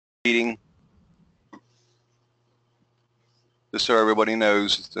meeting, just so everybody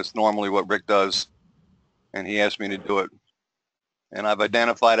knows. That's normally what Rick does, and he asked me to do it. And I've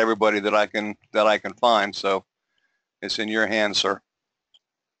identified everybody that I can find, so it's in your hands, sir.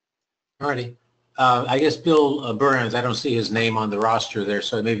 All righty. I guess Bill Burns, I don't see his name on the roster there,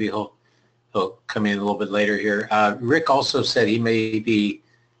 so maybe he'll come in a little bit later here. Rick also said he may be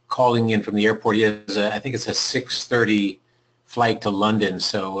calling in from the airport. He has I think it's a 6:30 flight to London,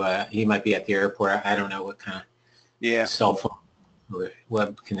 so he might be at the airport. I don't know what kind of cell phone or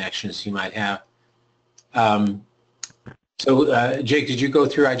web connections he might have. So Jake, did you go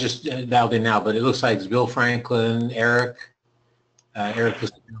through? I just dialed in now, but it looks like it's Bill Franklin, Eric. Eric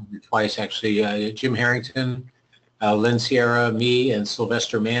was twice actually. Jim Harrington, Lynn Sierra, me, and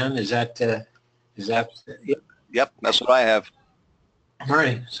Sylvester Mann. Is that? Yep, that's what I have. All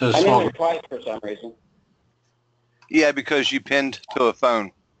right. So I'm in there twice for some reason. Yeah, because you pinned to a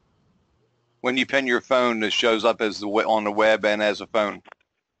phone. When you pin your phone, it shows up as on the web and as a phone.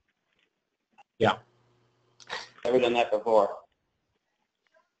 Yeah. Never done that before.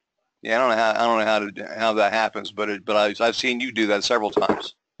 Yeah, I don't know how that happens, but I've seen you do that several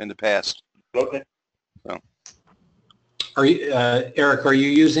times in the past. Okay. So. Are you, Eric? Are you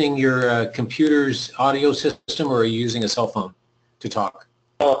using your computer's audio system, or are you using a cell phone to talk?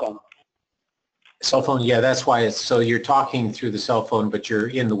 Cell phone. Cell phone. Yeah, that's why it's so you're talking through the cell phone, but you're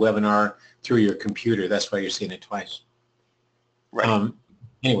in the webinar through your computer. That's why you're seeing it twice. Right.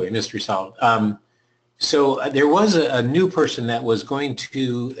 Anyway, mystery solved. So there was a new person that was going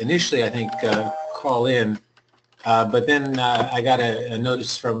to initially, I think, call in, but then I got a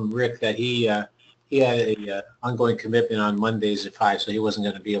notice from Rick that he had a ongoing commitment on Mondays at 5, so he wasn't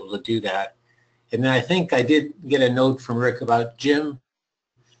going to be able to do that. And then I think I did get a note from Rick about Jim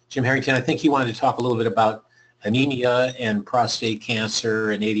Harrington. I think he wanted to talk a little bit about anemia and prostate cancer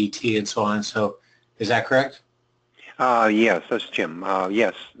and ADT and so on. So is that correct? Yes, that's Jim.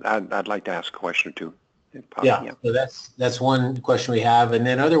 Yes, I'd like to ask a question or two. Yeah, so that's one question we have, and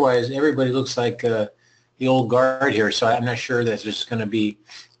then otherwise everybody looks like the old guard here. So I'm not sure that there's going to be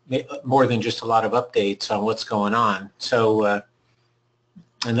more than just a lot of updates on what's going on. So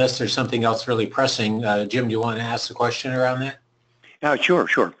unless there's something else really pressing, Jim, do you want to ask the question around that? Sure.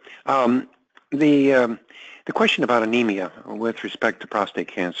 The question about anemia with respect to prostate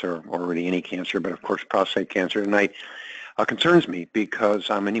cancer, or really any cancer, but of course prostate cancer tonight, concerns me because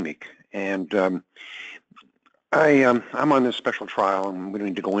I'm anemic, and I'm on this special trial, and we don't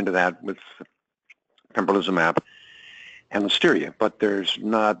need to go into that with pembrolizumab and listeria, but there's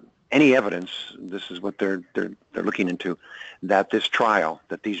not any evidence, this is what they're looking into, that this trial,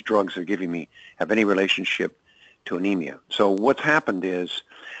 that these drugs they're giving me have any relationship to anemia. So what's happened is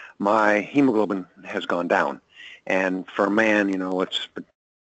my hemoglobin has gone down, and for a man, you know, it's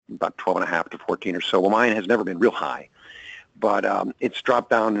about 12.5 to 14 or so. Well, mine has never been real high, but it's dropped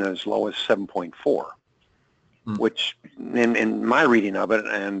down as low as 7.4. Which, in my reading of it,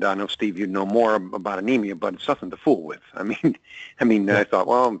 and I know, Steve, you know more about anemia, but it's nothing to fool with. I mean, I thought,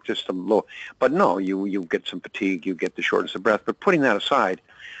 well, just a low, but no, you get some fatigue, you get the shortness of breath. But putting that aside,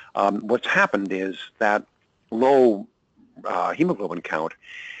 what's happened is that low hemoglobin count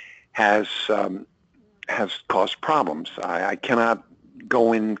has caused problems. I cannot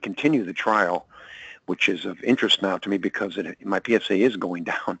go in and continue the trial, which is of interest now to me because my PSA is going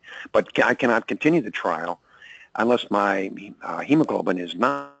down, but I cannot continue the trial unless my hemoglobin is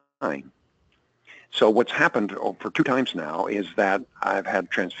 9. So what's happened for 2 times now is that I've had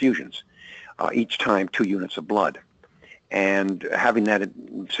transfusions, each time 2 units of blood. And having that,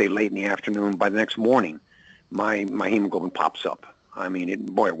 say, late in the afternoon, by the next morning, my hemoglobin pops up. I mean, it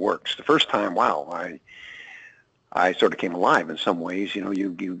works. The first time, wow, I sort of came alive in some ways. You know,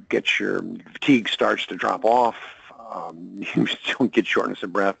 you get your fatigue starts to drop off. You don't get shortness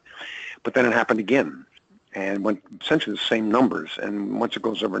of breath. But then it happened again. And went essentially the same numbers, and once it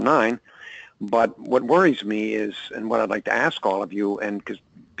goes over 9. But what worries me is, and what I'd like to ask all of you, and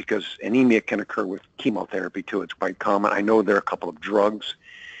because anemia can occur with chemotherapy too, it's quite common. I know there are a couple of drugs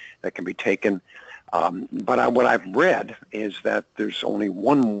that can be taken, but what I've read is that there's only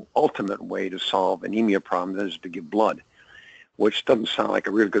one ultimate way to solve anemia problem, that is to give blood, which doesn't sound like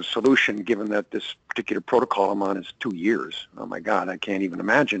a really good solution given that this particular protocol I'm on is 2 years. Oh my God, I can't even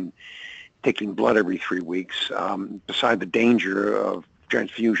imagine taking blood every 3 weeks, beside the danger of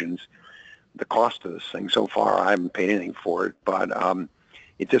transfusions, the cost of this thing. So far, I haven't paid anything for it, but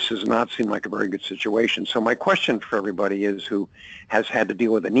it just does not seem like a very good situation. So my question for everybody is, who has had to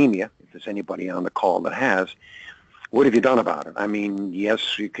deal with anemia, if there's anybody on the call that has, what have you done about it? I mean,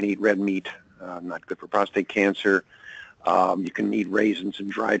 yes, you can eat red meat, not good for prostate cancer. You can eat raisins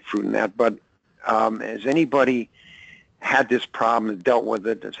and dried fruit and that. But has anybody had this problem, dealt with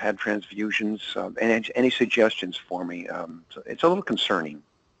it, has had transfusions, and any suggestions for me? So it's a little concerning.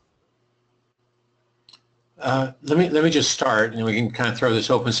 Let me just start, and we can kind of throw this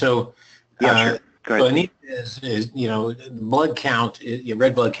open. So, Yeah, sure. Go ahead. so anemia is blood count. Your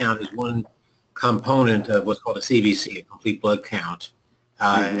red blood count is one component of what's called a CBC, a complete blood count.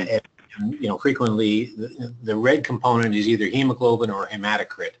 And, frequently the red component is either hemoglobin or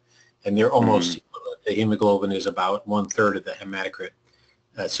hematocrit, and they're almost equivalent. The hemoglobin is about 1/3 of the hematocrit.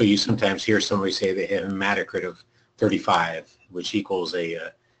 So you sometimes hear somebody say they have a hematocrit of 35, which equals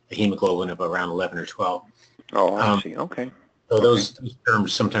a hemoglobin of around 11 or 12. Oh, I see. Okay. So those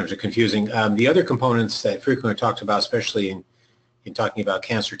terms sometimes are confusing. The other components that frequently are talked about, especially in talking about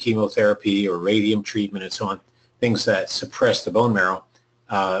cancer chemotherapy or radium treatment and so on, things that suppress the bone marrow,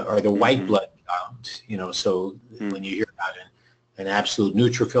 are the white blood count. So when you hear about an absolute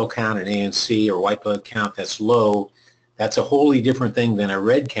neutrophil count, an ANC or white blood count that's low, that's a wholly different thing than a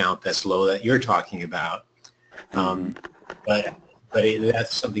red count that's low that you're talking about. But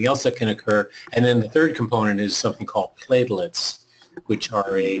that's something else that can occur. And then the third component is something called platelets, which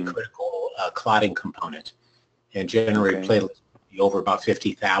are a critical clotting component. And generally platelets be over about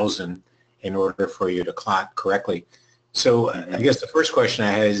 50,000 in order for you to clot correctly. So I guess the first question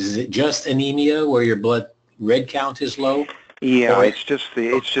I have is it just anemia where your blood red count is low? Yeah, it's just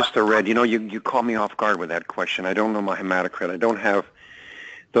the red. You caught me off guard with that question. I don't know my hematocrit. I don't have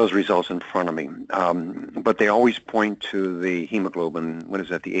those results in front of me. But they always point to the hemoglobin. What is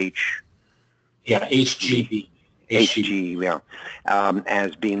that? The H? Yeah, HGB. HG, yeah,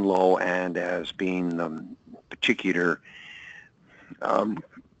 as being low and as being particular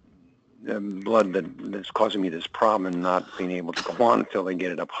blood that's causing me this problem and not being able to go on until they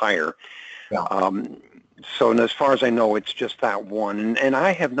get it up higher. Yeah. So as far as I know, it's just that one. And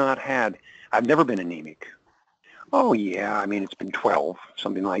I have not had, I've never been anemic. Oh, yeah, I mean, it's been 12,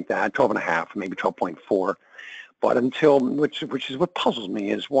 something like that, 12 and a half, maybe 12.4. But until, which is what puzzles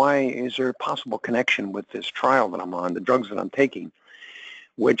me, is why is there a possible connection with this trial that I'm on, the drugs that I'm taking,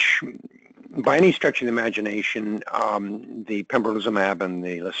 which by any stretch of the imagination, the pembrolizumab and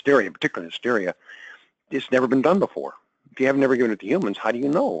the listeria, particularly listeria, it's never been done before. If you have never given it to humans, how do you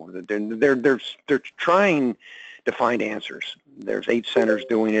know? They're trying to find answers. There's 8 centers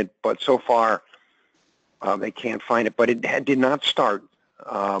doing it, but so far they can't find it. But it did not start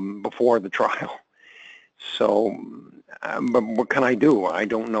before the trial. So, but what can I do? I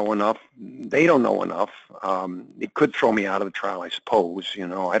don't know enough. They don't know enough. It could throw me out of the trial, I suppose.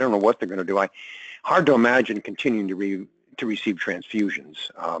 I don't know what they're going to do. Hard to imagine continuing to receive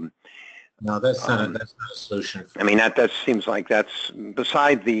transfusions. No, that's not a solution. I mean, that seems like that's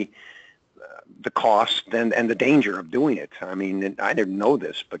beside the cost and the danger of doing it. I mean, I didn't know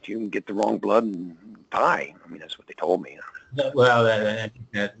this, but you can get the wrong blood and die. I mean, that's what they told me. Well,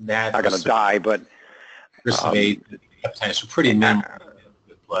 that's not going to die, but peptides are pretty minimal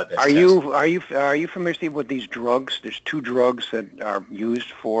blood. Are you familiar with these drugs? There's 2 drugs that are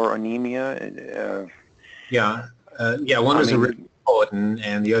used for anemia. One is erythropoietin,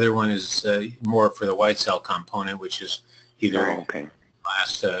 and the other one is more for the white cell component, which is either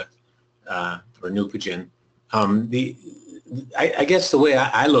Neulasta or Neupogen. I guess the way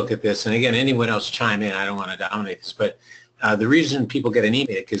I look at this, and again, anyone else chime in, I don't want to dominate this, but the reason people get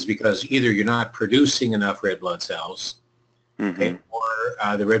anemic is because either you're not producing enough red blood cells, or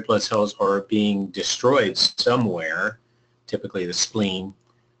the red blood cells are being destroyed somewhere, typically the spleen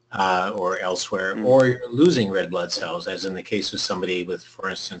or elsewhere, or you're losing red blood cells, as in the case of somebody with, for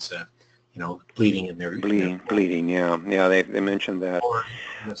instance, bleeding in their bleeding. Yeah, they mentioned that.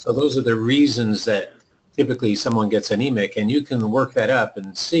 So those are the reasons that typically someone gets anemic, and you can work that up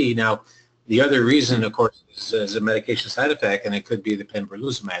and see. Now, the other reason, of course, is a medication side effect, and it could be the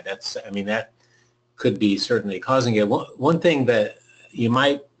pembrolizumab. That could be certainly causing it. One thing that you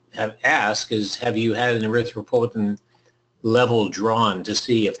might have asked is, have you had an erythropoietin level drawn to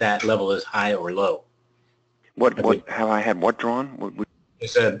see if that level is high or low? What have I had? What drawn?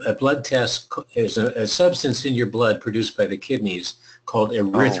 There's a blood test. There's a substance in your blood produced by the kidneys called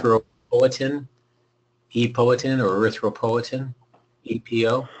erythropoietin, epoetin or erythropoietin,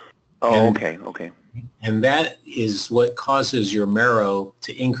 EPO. Okay. And that is what causes your marrow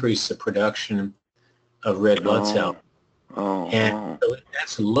to increase the production of red blood cells. So if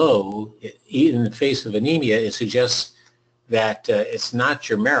that's low, in the face of anemia, it suggests that it's not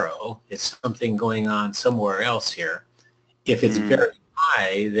your marrow, it's something going on somewhere else here. If it's very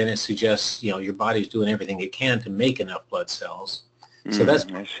high, then it suggests your body's doing everything it can to make enough blood cells. So that's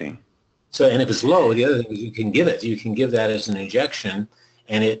I see. So, and if it's low, the other thing is you can give it. You can give that as an injection,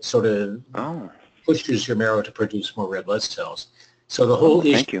 and it sort of pushes your marrow to produce more red blood cells. So the whole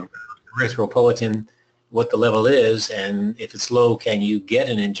issue of erythropoietin, what the level is, and if it's low, can you get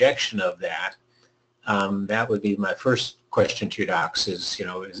an injection of that? That would be my first question to your docs is,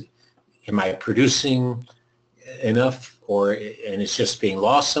 am I producing enough, and it's just being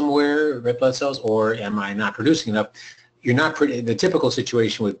lost somewhere, red blood cells, or am I not producing enough? You're not, the typical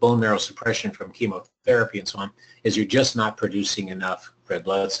situation with bone marrow suppression from chemotherapy and so on is you're just not producing enough red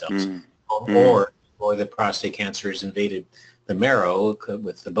blood cells, or the prostate cancer has invaded the marrow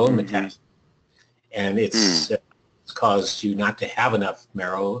with the bone metastasis, and it's caused you not to have enough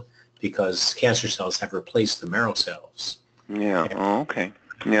marrow because cancer cells have replaced the marrow cells. Yeah. Okay.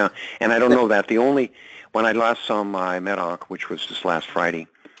 Yeah. And I don't know that. When I last saw my med-onc, which was this last Friday,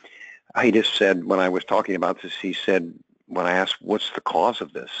 he just said, when I was talking about this, he said, when I asked, what's the cause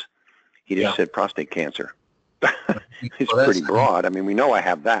of this? He just said prostate cancer. It's pretty broad. I mean, we know I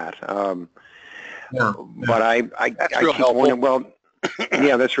have that. But I keep wondering, well,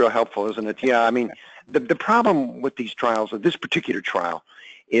 yeah, that's real helpful, isn't it? Yeah, I mean, the problem with these trials, of this particular trial,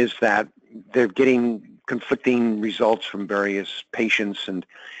 is that they're getting conflicting results from various patients, and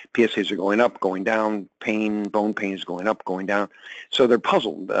PSAs are going up, going down, bone pain is going up, going down. So they're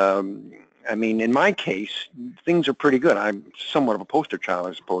puzzled. I mean, in my case, things are pretty good. I'm somewhat of a poster child,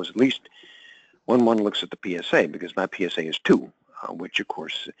 I suppose, at least when one looks at the PSA, because my PSA is 2, which of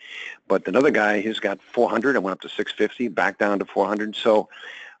course, but another guy, he's got 400, and went up to 650, back down to 400. So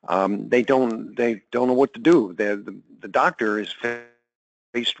they don't know what to do. The doctor is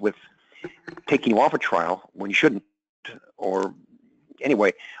faced with taking you off a trial when you shouldn't, or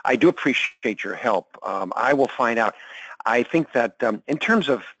anyway, I do appreciate your help. I will find out. I think that in terms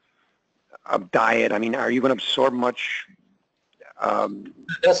of diet, I mean, are you going to absorb much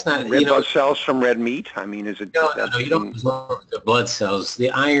that's not red blood cells from red meat? I mean, is it? No, you don't absorb the blood cells.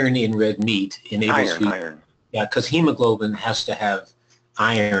 The iron in red meat enables iron. Yeah, because hemoglobin has to have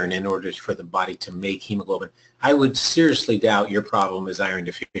iron in order for the body to make hemoglobin. I would seriously doubt your problem is iron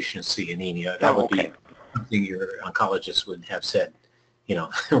deficiency anemia. That would be something your oncologist would have said,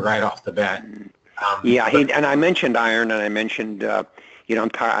 right off the bat. Yeah, and I mentioned iron, and I mentioned, I'm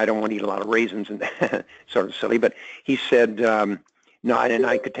tired. I don't want to eat a lot of raisins, and sort of silly. But he said, no, and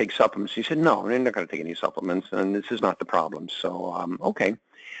I could take supplements. He said, no, I'm not going to take any supplements, and this is not the problem. So, okay.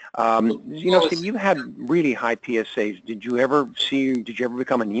 Steve, you had really high PSAs. Did you ever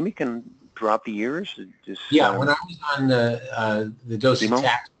become anemic throughout the years? When I was on the dose of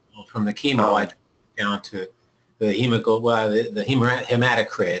Taxol from the chemo, I down to the hemoglobin. Well, the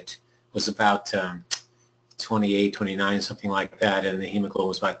hematocrit was about 28, 29, something like that, and the hemoglobin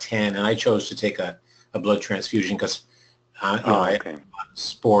was about 10. And I chose to take a blood transfusion because I had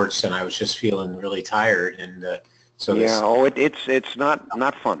sports and I was just feeling really tired, and it's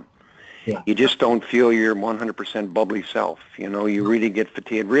not fun. Yeah. You just don't feel your 100% bubbly self. You really get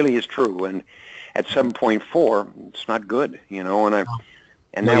fatigued. It really is true. And at 7.4, it's not good.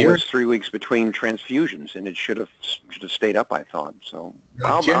 And that was 3 weeks between transfusions, and it should have stayed up, I thought. So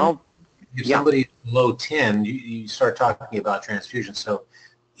if somebody's below 10, you start talking about transfusions. So,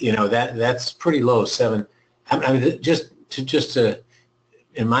 that's pretty low, 7. I mean, just to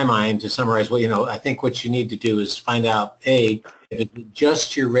in my mind, to summarize, I think what you need to do is find out, A, if it's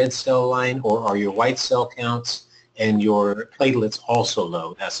just your red cell line, or are your white cell counts and your platelets also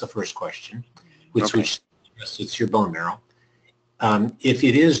low? That's the first question, which it's your bone marrow. If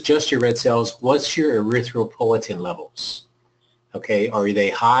it is just your red cells, what's your erythropoietin levels? Okay, are they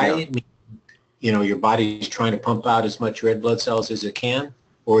high? Yeah. Your body's trying to pump out as much red blood cells as it can,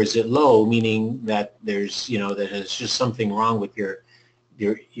 or is it low, meaning that there's, that there's just something wrong with your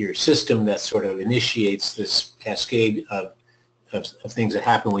system that sort of initiates this cascade of things that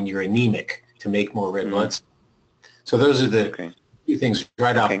happen when you're anemic to make more red blood cells. So those are the two things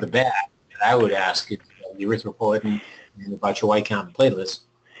right off the bat that I would ask, is the erythropoietin and about your white count and platelets.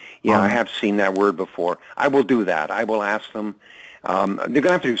 Yeah, I have seen that word before. I will do that. I will ask them. They're going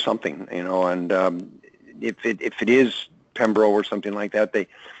to have to do something, and if it is Pembro or something like that, the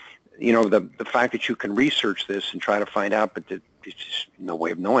fact that you can research this and try to find out, but there's just no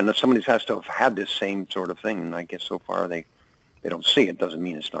way of knowing. If somebody has to have had this same sort of thing, and I guess so far they don't see it, doesn't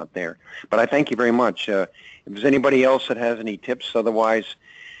mean it's not there. But I thank you very much. If there's anybody else that has any tips, otherwise,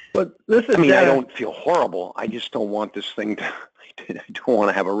 but this is, I don't feel horrible. I just don't want this thing to, I don't want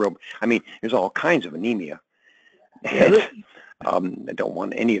to have a real, there's all kinds of anemia. I don't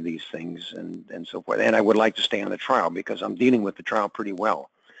want any of these things and so forth. And I would like to stay on the trial because I'm dealing with the trial pretty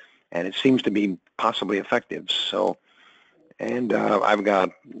well. And it seems to be possibly effective. So And I've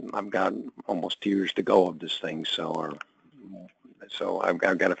got almost 2 years to go of this thing, so I've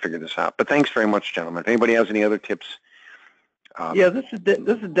got to figure this out. But thanks very much, gentlemen. If anybody has any other tips? Yeah, this is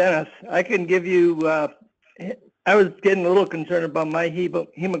Dennis. I can give you. I was getting a little concerned about my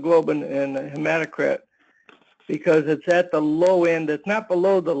hemoglobin and hematocrit because it's at the low end. It's not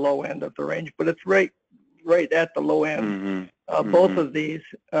below the low end of the range, but it's right at the low end. Both of these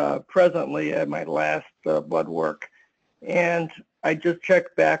presently at my last blood work. And I just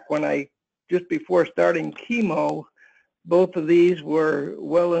checked back just before starting chemo, both of these were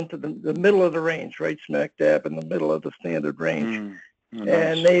well into the middle of the range, right smack dab in the middle of the standard range. Nice.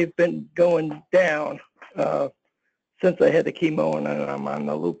 And they've been going down since I had the chemo, and I'm on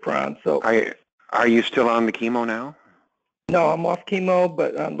the Lupron. So are you still on the chemo now? No, I'm off chemo,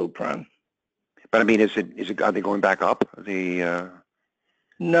 but on Lupron. But I mean, are they going back up?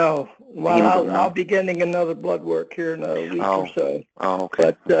 No. Well, I'll be getting another blood work here in a week or so. Oh,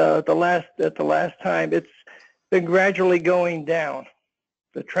 okay. But at the last time, it's been gradually going down.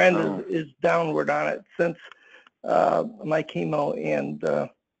 The trend is downward on it since my chemo and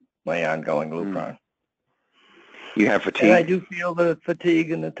my ongoing Lupron. You have fatigue? And I do feel the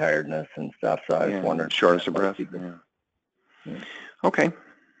fatigue and the tiredness and stuff, so I was wondering. Shortness of breath? Yeah. Okay.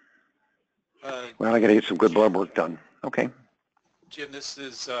 Well, I got to get some good blood work done. Okay. Jim, this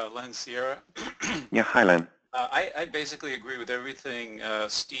is Len Sierra. Yeah, hi, Len. I basically agree with everything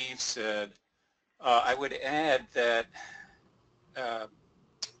Steve said. I would add that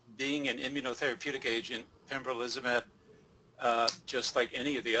being an immunotherapeutic agent, pembrolizumab, just like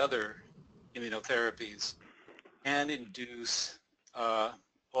any of the other immunotherapies, can induce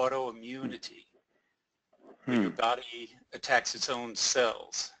autoimmunity. Your body attacks its own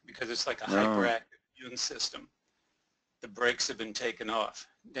cells because it's like a hyperactive immune system. The brakes have been taken off.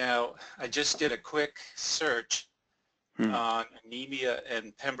 Now, I just did a quick search on anemia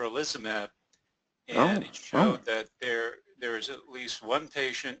and pembrolizumab, and it showed that there is at least one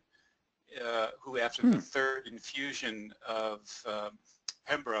patient who, after the third infusion of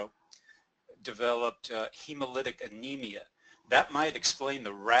pembro, developed hemolytic anemia. That might explain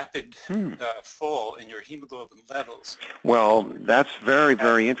the rapid fall in your hemoglobin levels. Well, that's very,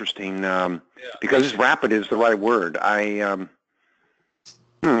 very interesting because rapid is the right word. I've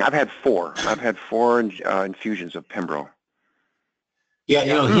had four. I've had four infusions of pembro. Yeah,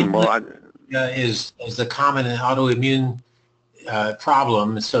 you know, hemolytic is the common autoimmune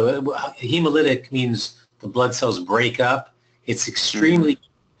problem. So hemolytic means the blood cells break up. It's extremely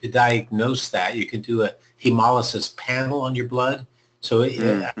to diagnose that. You can do a hemolysis panel on your blood. So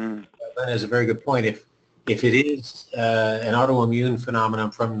Len has a very good point. If it is an autoimmune phenomenon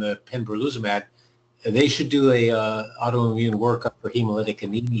from the pembrolizumab, they should do a autoimmune workup for hemolytic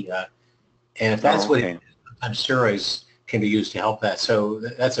anemia. And if that's what it is, sometimes steroids can be used to help that. So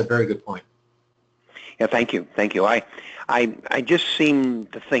that's a very good point. Yeah, thank you. Thank you. I just seem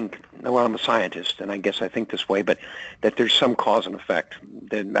to think, well, I'm a scientist, and I guess I think this way, but that there's some cause and effect.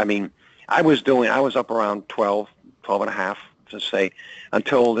 I mean, I was up around 12 and a half, to say,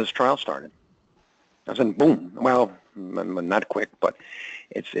 until this trial started. I was in boom. Well, not quick, but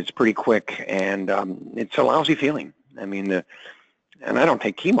it's pretty quick, and it's a lousy feeling. I mean, and I don't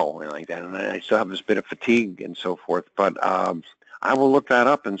take chemo or anything like that, and I still have this bit of fatigue and so forth, but I will look that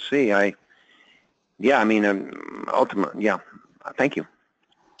up and see. Ultimately, thank you.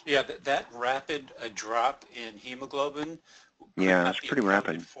 Yeah, that rapid drop in hemoglobin it's pretty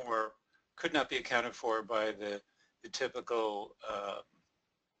rapid. Could not be accounted for by the typical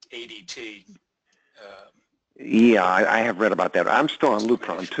ADT. I have read about that. I'm still on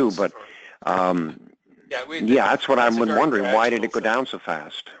Lupron too, but that's what I've been wondering. Why did it go down so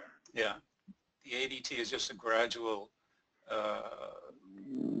fast? Yeah, the ADT is just a gradual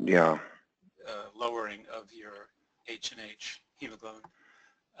lowering of your H&H hemoglobin.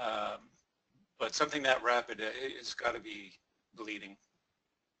 But something that rapid has got to be bleeding.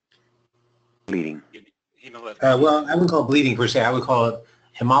 Bleeding. Well, I wouldn't call it bleeding per se. I would call it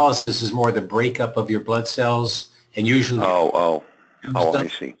hemolysis is more the breakup of your blood cells, and usually. I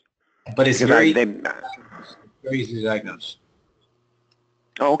see. But it's very easy to diagnose.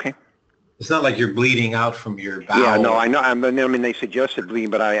 Oh, okay. It's not like you're bleeding out from your bowel. Yeah, no, I know. I mean, they suggested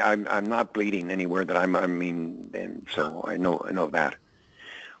bleeding, but I'm not bleeding anywhere that and so I know that.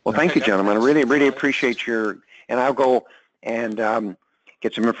 Well, thank you, gentlemen. I really appreciate and I'll go and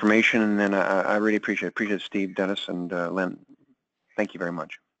get some information, and then I really appreciate Steve, Dennis, and Len. Thank you very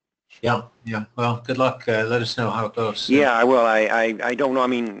much. Yeah. Well, good luck. Let us know how it goes. Yeah, I will. I don't know. I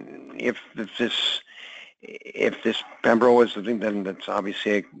mean, if this pembro is the thing, then that's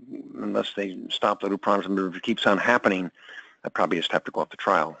obviously, unless they stop the Lupron, if it keeps on happening, I probably just have to go off the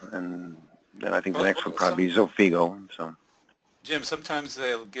trial, and then I think the Well, next would probably be Zofigo. So. Jim, sometimes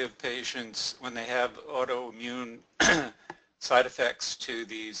they'll give patients, when they have autoimmune side effects to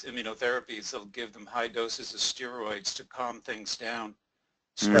these immunotherapies, they'll give them high doses of steroids to calm things down,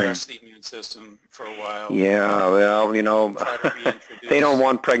 suppress the immune system for a while. Yeah, well, you know, Try to reintroduce. they don't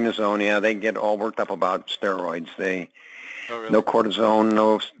want prednisone. Yeah, they get all worked up about steroids. Oh, really? No cortisone,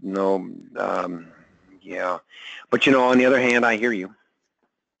 yeah. But you know, on the other hand, I hear you.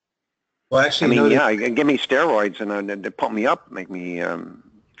 Well, I actually, mean, yeah, give me steroids and they pump me up, make me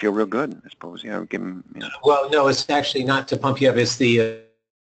feel real good, I suppose. Yeah, give them. You know. well, no, it's actually not to pump you up. It's the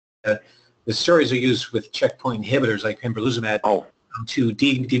steroids are used with checkpoint inhibitors like pembrolizumab to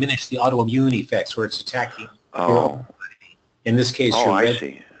diminish the autoimmune effects where it's attacking your own body. In this case, your red. I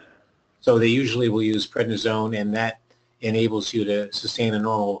see. So they usually will use prednisone, and that enables you to sustain a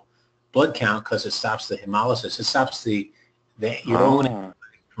normal blood count because it stops the hemolysis. It stops your own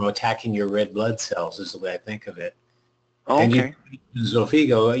from attacking your red blood cells is the way I think of it. And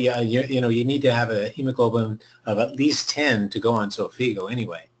Zofigo, yeah, you need to have a hemoglobin of at least 10 to go on Zofigo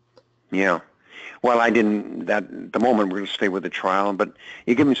anyway. Yeah. Well, I didn't, at the moment we're going to stay with the trial, but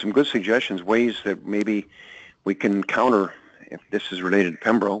you give me some good suggestions, ways that maybe we can counter if this is related to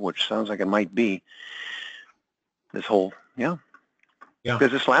Pembro, which sounds like it might be, this whole, yeah.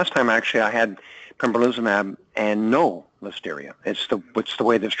 Because this last time actually I had pembrolizumab and no listeria. It's the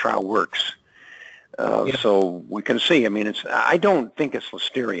way this trial works. So we can see. I mean, I don't think it's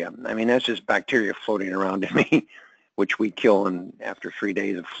listeria. I mean, that's just bacteria floating around in me, which we kill after 3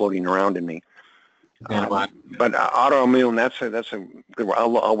 days of floating around in me. But autoimmune, that's a good one.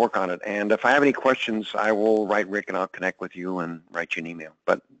 I'll work on it. And if I have any questions, I will write Rick and I'll connect with you and write you an email.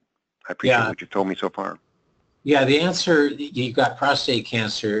 But I appreciate what you've told me so far. Yeah, the answer, you've got prostate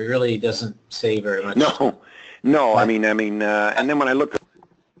cancer, really doesn't say very much. No. I mean, and then when I look,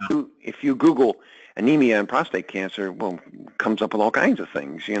 if you Google anemia and prostate cancer, well, it comes up with all kinds of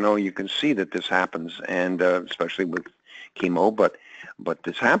things. You know, you can see that this happens, and especially with chemo, but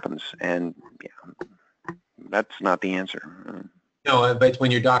this happens, and yeah, that's not the answer. No, but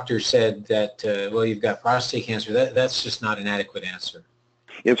when your doctor said that, well, you've got prostate cancer, that's just not an adequate answer.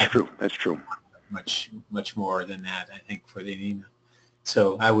 It's true. That's true. Much more than that, I think, for the anemia.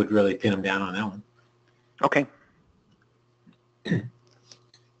 So I would really pin him down on that one. Okay.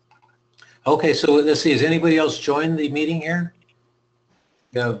 Okay, so let's see. Has anybody else joined the meeting here?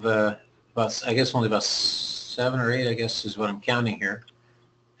 We have I guess only about 7 or 8, I guess, is what I'm counting here.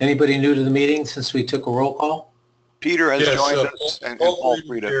 Anybody new to the meeting since we took a roll call? Peter has joined us, and Paul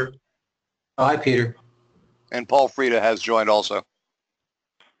Frieda. Oh, hi, Peter. And Paul Frieda has joined also.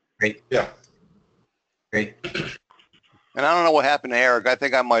 Great. Yeah. Great. And I don't know what happened to Eric. I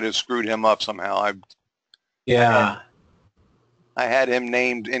think I might have screwed him up somehow. Yeah. I had him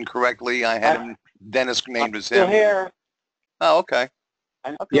named incorrectly. I had him, Dennis named as him. Still here. Oh, okay.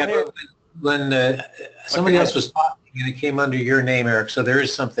 I'm still here. When somebody else was talking and it came under your name, Eric, so there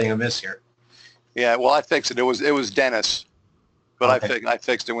is something amiss here. Yeah, well, I fixed it. It was Dennis, but Okay. I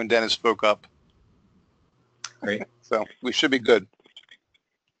fixed it when Dennis spoke up. Great. So we should be good.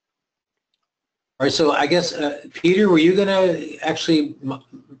 All right, so I guess, Peter, were you going to actually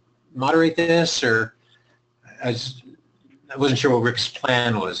moderate this, or I wasn't sure what Rick's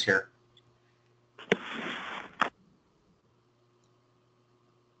plan was here.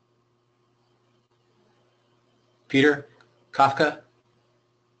 Peter, Kafka?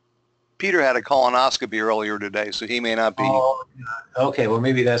 Peter had a colonoscopy earlier today, so he may not be. Oh, okay, well,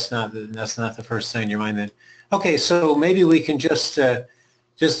 maybe that's not the first thing in your mind then. Okay, so maybe we can just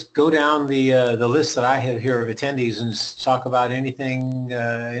go down the list that I have here of attendees and talk about anything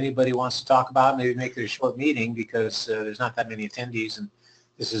anybody wants to talk about. Maybe make it a short meeting because there's not that many attendees, and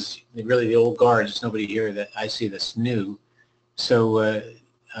this is really the old guard. There's nobody here that I see that's new. So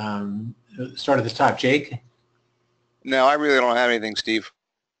start at the top. Jake? No, I really don't have anything, Steve.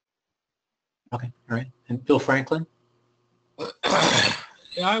 Okay, all right. And Bill Franklin?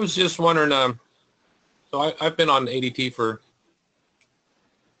 Yeah, I was just wondering, so I've been on ADT for,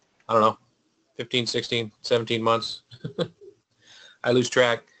 I don't know, 15, 16, 17 months. I lose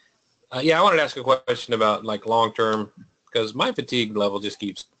track. Yeah, I wanted to ask a question about like long-term, because my fatigue level just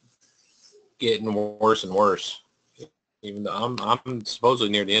keeps getting worse and worse, even though I'm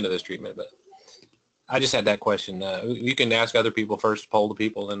supposedly near the end of this treatment, but I just had that question. You can ask other people first, poll the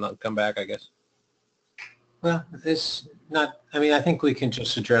people, and come back, I guess. Well, it's not, I mean, I think we can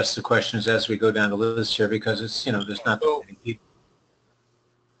just address the questions as we go down the list here because it's, there's not that many people.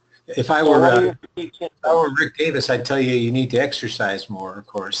 If I were Rick Davis, I'd tell you need to exercise more. Of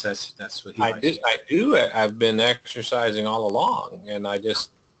course, that's what he likes. I do. I've been exercising all along, and it's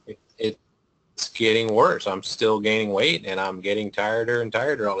getting worse. I'm still gaining weight, and I'm getting tireder and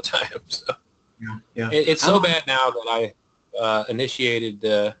tireder all the time. So yeah. It's so bad now that I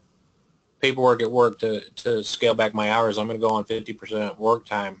initiated paperwork at work to scale back my hours. I'm going to go on 50% work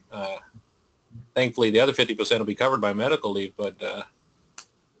time. Thankfully, the other 50% will be covered by medical leave, but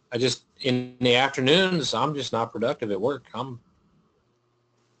I just, in the afternoons, I'm just not productive at work. I'm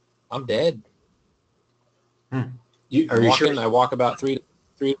dead. Are you sure? I walk about 3 to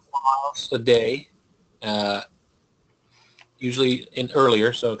 4 miles a day, usually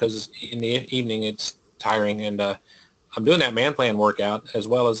earlier, so because in the evening it's tiring, and I'm doing that man plan workout as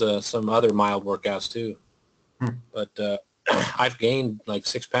well as some other mild workouts too. But I've gained like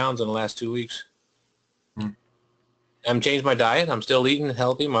 6 pounds in the last 2 weeks. I haven't changed my diet. I'm still eating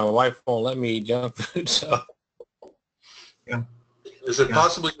healthy. My wife won't let me eat junk food, so. Yeah. Is it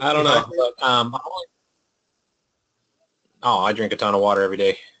possibly? I don't know. But, I drink a ton of water every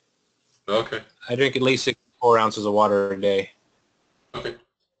day. Okay. I drink at least 64 ounces of water a day. Okay.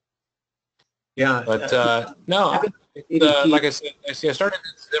 Yeah. But no, like I said, I started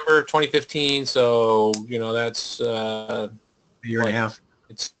in December 2015, so that's a year and a half.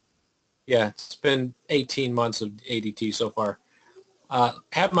 It's been 18 months of ADT so far.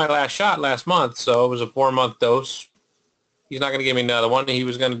 Had my last shot last month, so it was a 4-month dose. He's not going to give me another one. He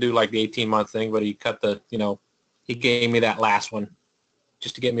was going to do like the 18-month thing, but he cut he gave me that last one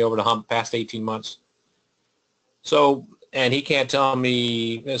just to get me over the hump past 18 months. So, and he can't tell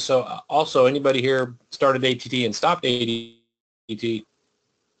me, so also anybody here started ADT and stopped ADT,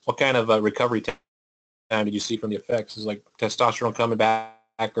 what kind of recovery time did you see from the effects? Is like testosterone coming back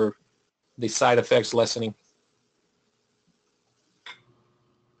or the side effects lessening?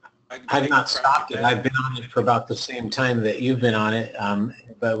 I've not stopped it. I've been on it for about the same time that you've been on it,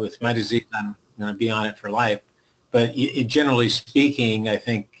 but with my disease, I'm going to be on it for life. But generally speaking, I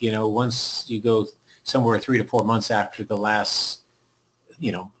think, once you go somewhere 3 to 4 months after the last,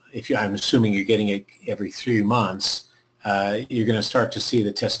 I'm assuming you're getting it every 3 months, you're going to start to see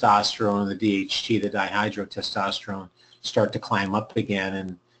the testosterone, the DHT, the dihydrotestosterone start to climb up again.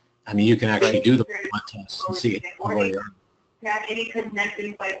 And I mean, you can actually do the blood test and see it where you are. Have any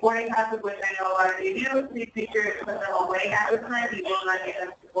connections like boarding houses, which I know a lot of you do, please be sure to put them away at the time. You will not get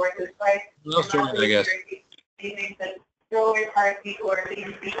them to board this site. That's true, I guess. Anything that stroller, car seat, or please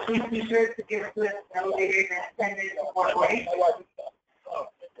be sure to give us an elevator and send it before way.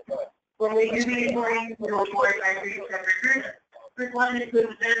 When we do the boarding, we will board by 3 separate groups. First one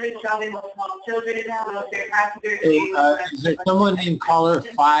includes families traveling with small children and wheelchair passengers. Hey, is there someone named caller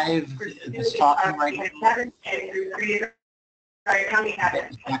 5 that's talking right now? Sorry, county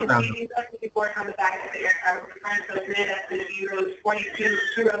habits. Before it comes back to the aircraft, so today that's the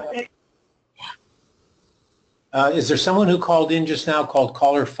 02206. Is there someone who called in just now called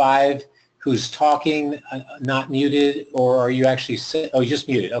caller 5 who's talking, not muted, or are you actually just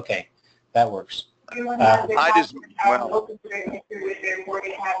muted? Okay, that works. I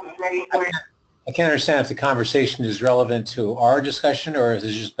can't understand if the conversation is relevant to our discussion or if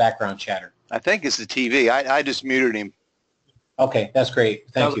it's just background chatter. I think it's the TV. I just muted him. Okay, that's great.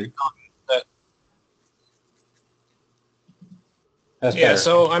 Thank you. That's better.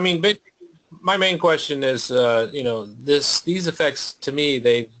 So I mean, my main question is, these effects to me,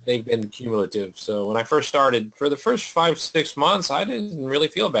 they've been cumulative. So when I first started, for the first 5-6 months, I didn't really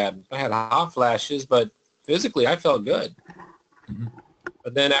feel bad. I had hot flashes, but physically I felt good. Mm-hmm.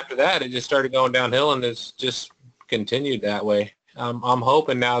 But then after that, it just started going downhill, and it's just continued that way. I'm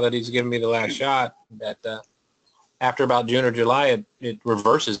hoping now that he's giving me the last shot that after about June or July, it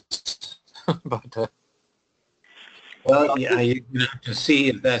reverses. But well, yeah, you're going to have to see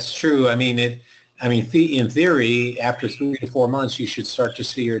if that's true. I mean, in theory, after 3 to 4 months, you should start to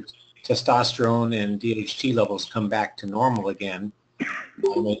see your testosterone and DHT levels come back to normal again. I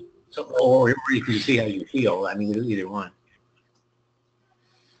mean, or you can see how you feel. I mean, either one.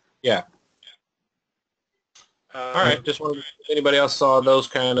 Yeah. All right. Just wondering if anybody else saw those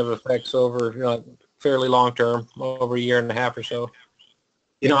kind of effects over, fairly long term, over a year and a half or so.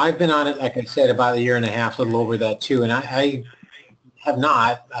 I've been on it, like I said, about a year and a half, a little over that too, and I have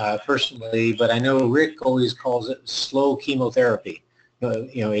not personally, but I know Rick always calls it slow chemotherapy,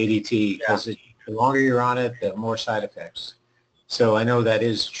 ADT, because the longer you're on it, the more side effects. So I know that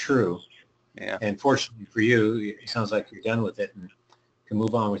is true. Yeah. And fortunately for you, it sounds like you're done with it and can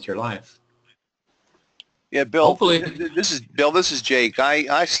move on with your life. Yeah, Bill. Hopefully. This is Jake.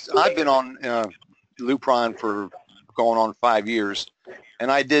 I've been on Lupron for going on 5 years.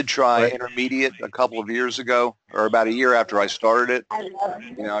 And I did try Right. intermediate a couple of years ago, or about a year after I started it.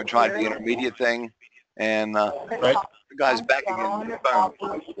 You know, I tried the intermediate thing, and Right. the guy's back again.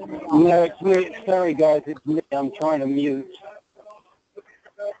 Boom. No, it's me. Sorry, guys. It's me. I'm trying to mute.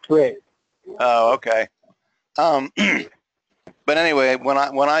 Rick. Oh, okay. But anyway,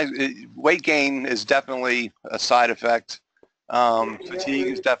 weight gain is definitely a side effect. Fatigue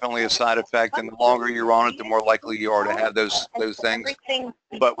is definitely a side effect, and the longer you're on it, the more likely you are to have those things.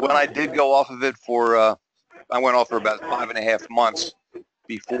 But when I did go off of it for, I went off for about 5.5 months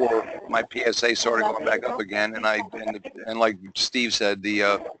before my PSA started going back up again, and like Steve said,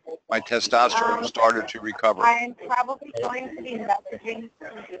 my testosterone started to recover I'm probably going to be messaging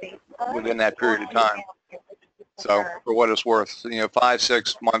within that period of time. So for what it's worth,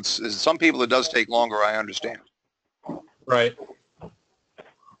 5-6 months is, some people it does take longer, I understand. Right.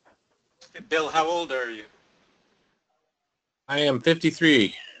 Bill, how old are you? I am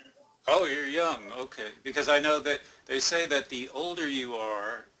 53. Oh, you're young. Okay. Because I know that they say that the older you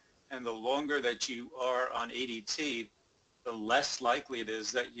are and the longer that you are on ADT, the less likely it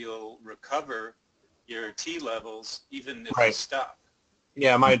is that you'll recover your T levels even if you Right. stop.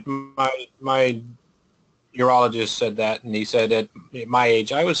 Yeah, my urologist said that, and he said at my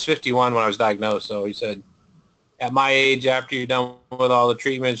age, I was 51 when I was diagnosed, so he said, at my age, after you're done with all the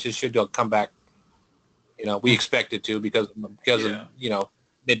treatments, it should come back. We expect it to because Yeah. of,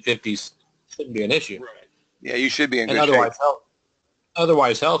 mid-50s shouldn't be an issue. Right. Yeah, you should be in And good shape.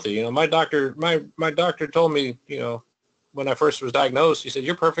 otherwise healthy. My doctor told me, when I first was diagnosed, he said,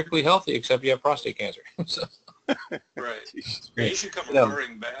 you're perfectly healthy except you have prostate cancer. So, Right. Yeah, you should come You know,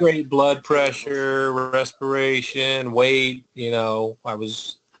 roaring back. great blood pressure, respiration, weight, I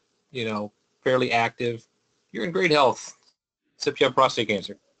was, fairly active. You're in great health, except you have prostate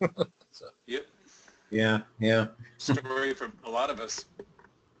cancer. So. Yep. Yeah. Story from a lot of us.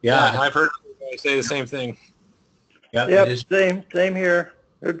 Yeah, I've heard everybody say the same thing. Yep. Yep, It is. same here.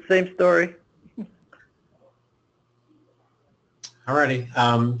 Same story.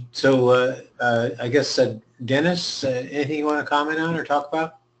 Alrighty. So I guess Dennis, anything you want to comment on or talk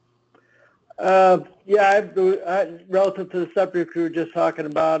about? Yeah, relative to the subject we were just talking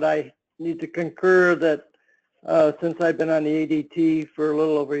about, I need to concur that since I've been on the ADT for a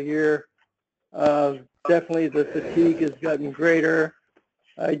little over a year, definitely the fatigue has gotten greater.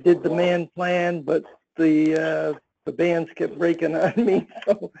 I did the man plan, but the bands kept breaking on me,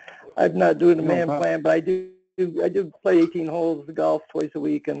 so I'm not doing the man plan. But I do play 18 holes of golf twice a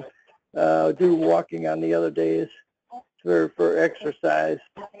week, and do walking on the other days for exercise.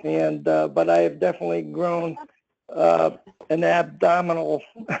 And but I have definitely grown an abdominal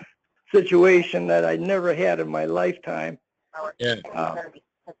situation that I never had in my lifetime. Yeah,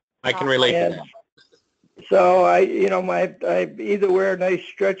 I can relate to that. So I either wear nice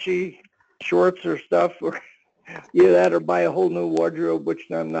stretchy shorts or stuff, or either that or buy a whole new wardrobe, which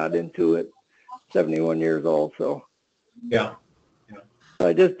I'm not into at 71 years old. So Yeah.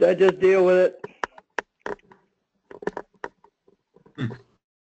 I just deal with it.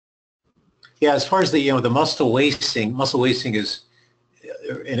 Yeah, as far as the muscle wasting is,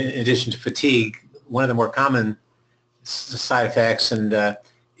 in addition to fatigue, one of the more common side effects, and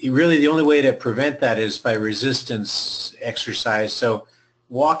really the only way to prevent that is by resistance exercise. So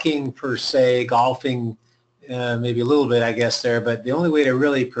walking per se, golfing, maybe a little bit, I guess, there, but the only way to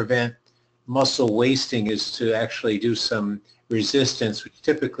really prevent muscle wasting is to actually do some resistance, which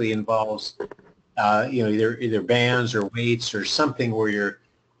typically involves either bands or weights or something where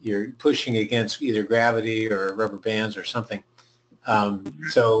you're pushing against either gravity or rubber bands or something.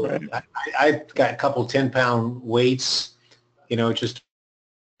 So right. I've got a couple 10-pound weights, just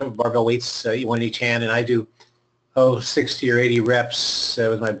barbell weights, one in each hand, and I do 60 or 80 reps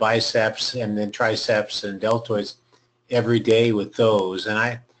with my biceps and then triceps and deltoids every day with those. And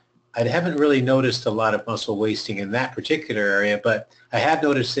I haven't really noticed a lot of muscle wasting in that particular area, but I have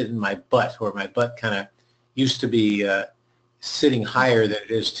noticed it in my butt, where my butt kind of used to be sitting higher than it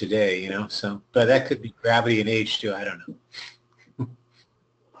is today, So, but that could be gravity and age too. I don't know.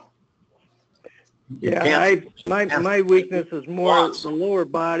 Yeah, my weakness is more the lower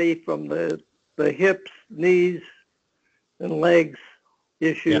body, from the hips, knees, and legs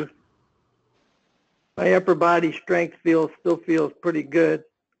issue. Yeah. My upper body strength still feels pretty good.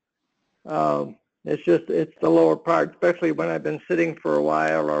 It's the lower part, especially when I've been sitting for a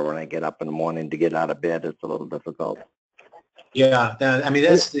while, or when I get up in the morning to get out of bed, it's a little difficult. Yeah,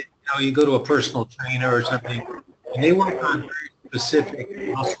 that's you go to a personal trainer or something, and they work on very specific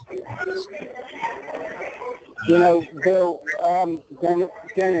muscle groups. Bill,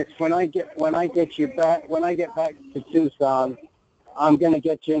 Dennis, when I get back to Tucson, I'm going to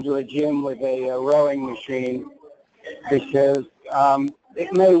get you into a gym with a rowing machine because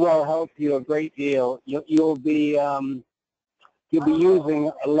it may well help you a great deal. You'll be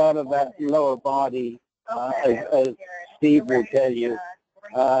using a lot of that lower body, as Steve will tell you.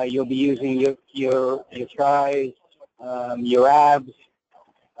 You'll be using your thighs, your abs,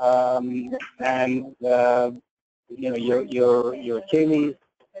 and your kidneys.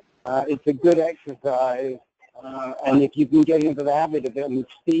 It's a good exercise, and if you can get into the habit of it, I mean,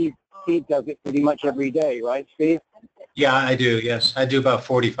 Steve does it pretty much every day, right, Steve? Yeah, I do. Yes, I do about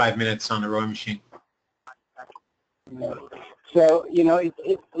 45 minutes on the rowing machine. So,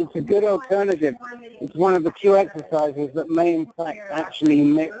 it's a good alternative. It's one of the few exercises that may, in fact, actually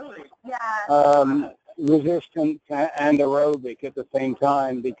mix resistance and aerobic at the same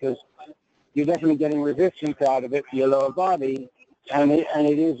time, because you're definitely getting resistance out of it for your lower body, and it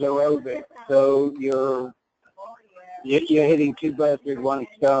is aerobic. So you're hitting two birds with one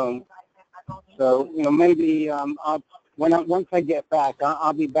stone. So, maybe once I get back,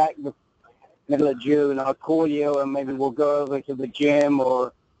 I'll be back the middle of June. I'll call you, and maybe we'll go over to the gym,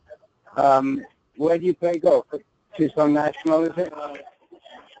 or where do you play golf? Tucson National, is it?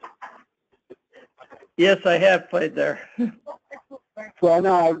 Yes, I have played there. Well,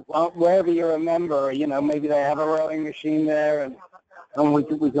 no, wherever you're a member, maybe they have a rowing machine there, and we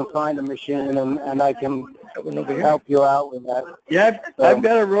can find a machine, and I can help you out with that. Yeah, I've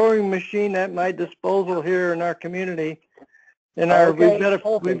got a rowing machine at my disposal here in our community. And we've got a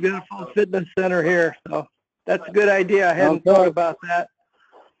full fitness center here, so that's a good idea. I hadn't thought about that.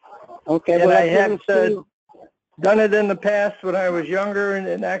 Okay, and I have done it in the past when I was younger,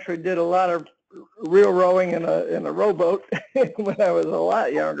 and actually did a lot of real rowing in a rowboat when I was a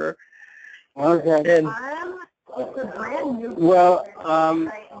lot younger. Okay. And well,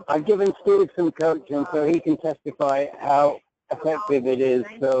 I've given Steve some coaching, so he can testify how effective it is.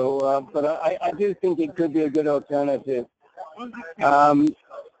 So, but I do think it could be a good alternative. When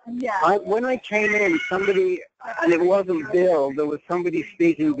I came in, somebody, and it wasn't Bill, there was somebody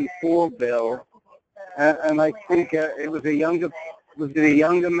speaking before Bill, and I think it was a younger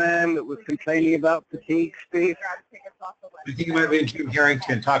man that was complaining about fatigue, Steve? I think it might have been Jim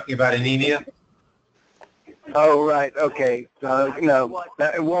Harrington talking about anemia. Oh, right, okay. So, no,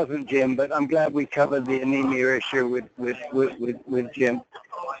 it wasn't Jim, but I'm glad we covered the anemia issue with Jim.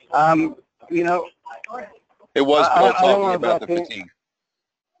 It was Bill talking about the fatigue.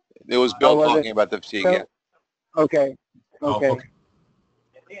 It was Bill talking about the fatigue, yeah. Okay. Okay.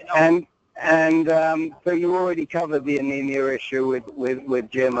 And so you already covered the anemia issue with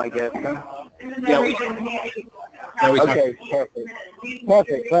Jim, I guess, huh? Yeah, okay,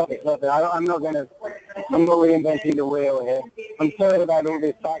 perfect. I'm not reinventing the wheel here. I'm sorry about all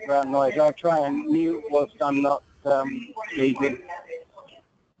this background noise. I'll try and mute whilst I'm not speaking.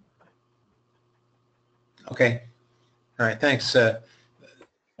 Okay. All right. Thanks.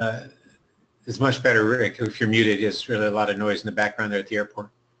 It's much better, Rick. If you're muted, there's really a lot of noise in the background there at the airport.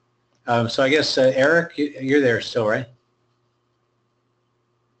 So I guess, Eric, you're there still, right?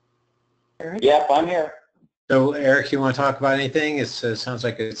 Yep, I'm here. So, Eric, you want to talk about anything? It sounds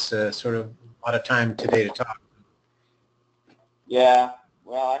like it's sort of a lot of time today to talk. Yeah,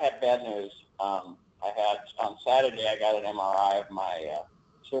 well, I had bad news. On Saturday, I got an MRI of my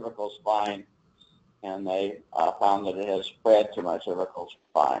cervical spine, and they found that it has spread to my cervical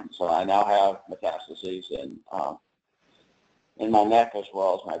spine. So I now have metastases in my neck as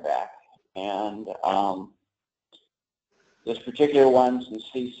well as my back. And this particular one's in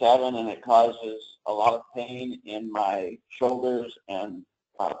C7, and it causes a lot of pain in my shoulders and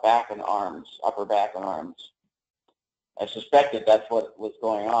back and arms, upper back and arms. I suspected that's what was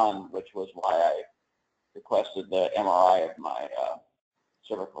going on, which was why I requested the MRI of my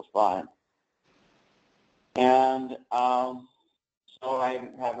cervical spine. And so I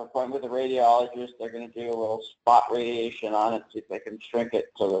have an appointment with a radiologist. They're going to do a little spot radiation on it, see if they can shrink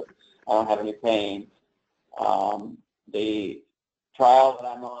it so that I don't have any pain. The trial that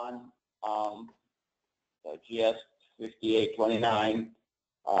I'm on, GS 5829,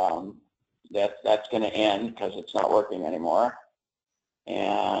 that's going to end because it's not working anymore.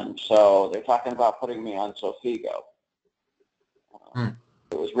 And so they're talking about putting me on Xofigo.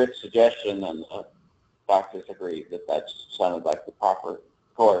 It was Rick's suggestion, and the doctors agreed that sounded like the proper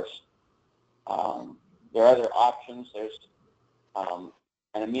course. There are other options. There's an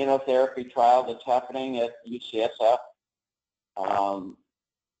immunotherapy trial that's happening at UCSF,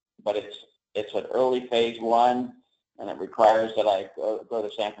 but it's an early phase 1, and it requires that I go to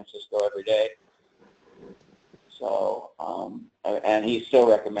San Francisco every day. So, and he still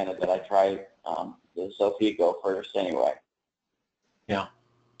recommended that I try the Xofigo first anyway. Yeah.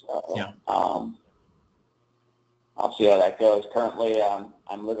 So, Yeah. I'll see how that goes. Currently,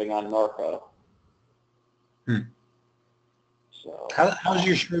 I'm living on Norco. So, How's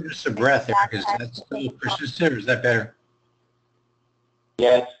your shortness of breath, Eric? Is that still persistent, or is that better?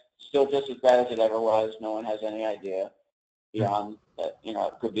 yeah, it's still just as bad as it ever was. No one has any idea beyond that. You know,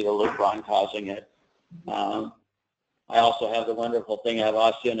 it could be the Lupron causing it. I also have the wonderful thing. I have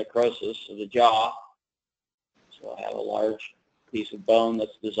osteonecrosis of the jaw, so I have a large piece of bone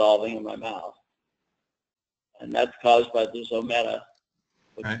that's dissolving in my mouth, and that's caused by the Zometa,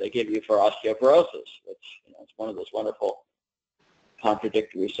 which they give you for osteoporosis, which, you know, it's one of those wonderful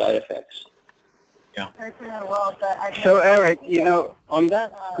contradictory side effects. Yeah. So Eric, you know, on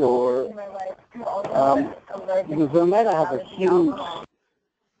that score, the Zometa has a huge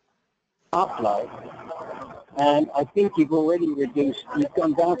half-life, and I think you've already reduced, you've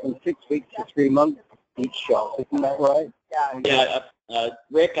gone down from 6 weeks to 3 months each shot, isn't that right? Yeah,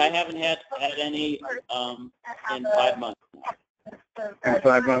 Rick, I haven't had any in 5 months. In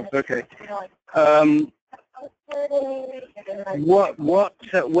 5 months, okay. When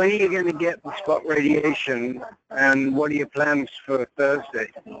are you going to get the spot radiation, and what are your plans for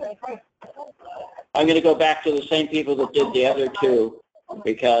Thursday? I'm going to go back to the same people that did the other two,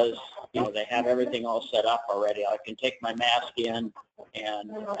 because, you know, they have everything all set up already. I can take my mask in, and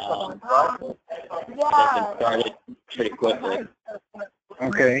they can start it pretty quickly.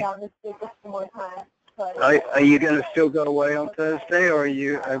 Okay. Are you going to still go away on Thursday, or are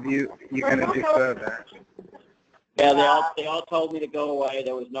you going to defer that? Yeah, they all told me to go away.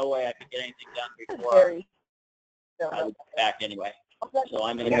 There was no way I could get anything done before I was back anyway. So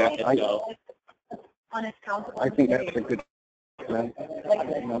I'm going to go ahead and go. I think that's a good plan.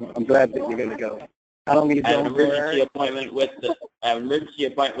 I'm glad that you're going to go. How long are you I have going an for? emergency appointment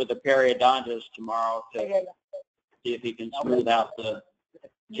with the periodontist tomorrow to see if he can smooth out the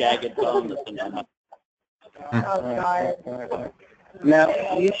jagged bone that's in my mouth. Now,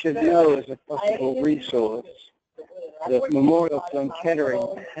 you should know, as a possible resource, that Memorial Sloan Kettering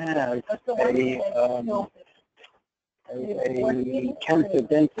has a cancer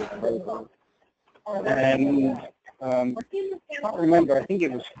dentist program. And I can't remember, I think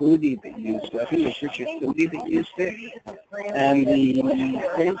it was Foodie that used it. I think it was Richard Foodie that used it. And the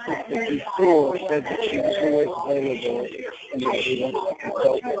dentist that we saw said that she was always available if anybody wanted to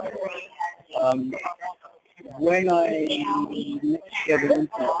consult with her. When I next get an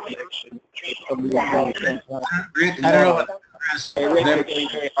implant connection, it's probably going to take some time. I don't know what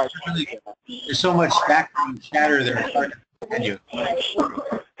there's so much background chatter there. It's hard to understand you.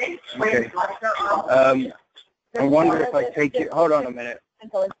 Okay. I wonder if I take you. Hold on a minute.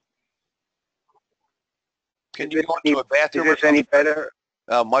 Can you go into a bathroom? Is this any better?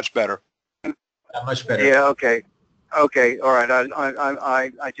 Much better. Much better. Yeah. Okay. Okay. All right.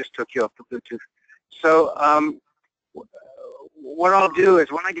 I just took you off the Bluetooth. So what I'll do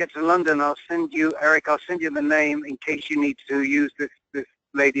is when I get to London, I'll send you, Eric, I'll send you the name in case you need to use this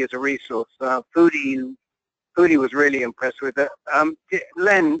lady as a resource. Foodie was really impressed with it.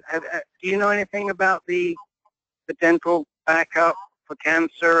 Len, do you know anything about the dental backup for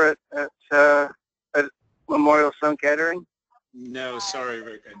cancer at Memorial Sloan Kettering? No, sorry,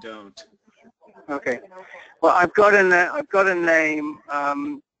 Rick, I don't. Okay. Well, I've got a name.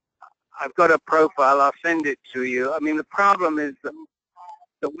 I've got a profile. I'll send it to you. I mean, the problem is that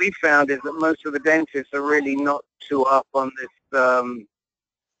we found is that most of the dentists are really not too up on this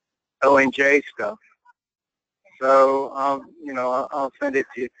ONJ stuff. So, I'll send it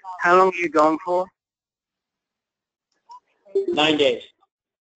to you. How long are you gone for? 9 days.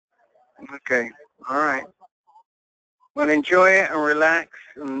 Okay. All right. Well, enjoy it and relax,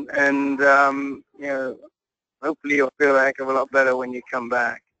 and hopefully you'll feel a heck of a lot better when you come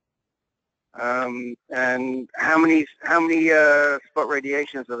back. And how many spot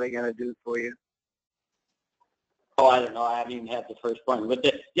radiations are they going to do for you? Oh, I don't know. I haven't even had the first one. But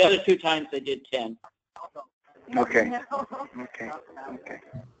the other 2 times they did 10. Okay. Okay. Okay.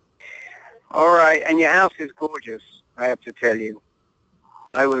 All right. And your house is gorgeous, I have to tell you.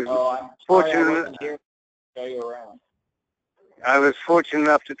 I was fortunate. Here to show you around. I was fortunate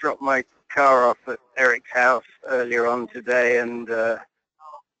enough to drop my car off at Eric's house earlier on today, and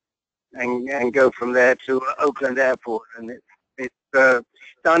go from there to Oakland Airport. And it's a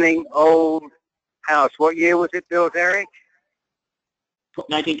stunning old house. What year was it built, Eric?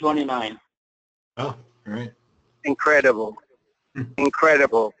 1929. Oh, all right. Incredible.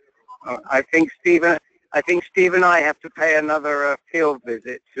 Incredible. I think Steve and I have to pay another field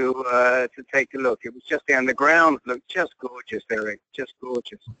visit to take a look. It was just the grounds looked just gorgeous, Eric. Just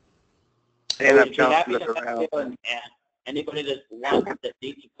gorgeous. We'd be happy to have you, and Anybody that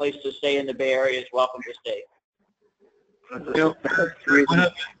needs a place to stay in the Bay Area is welcome to stay.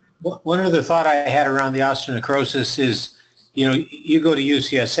 One other thought I had around the osteonecrosis is, you go to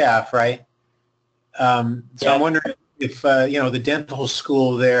UCSF, right? So yeah. I'm wondering if, the dental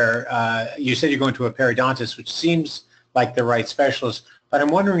school there, you said you're going to a periodontist, which seems like the right specialist, but I'm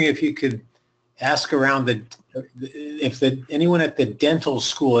wondering if you could ask around if anyone at the dental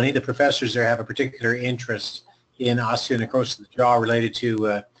school, any of the professors there have a particular interest in osteonecrosis of the jaw related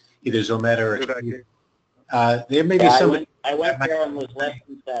to either Zometa or there may be somebody. I went there and was less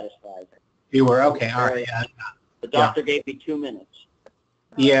than satisfied. You were? Okay, all right. Yeah. The doctor gave me 2 minutes.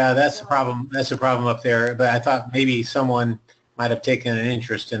 Yeah, that's a problem. That's a problem up there. But I thought maybe someone might have taken an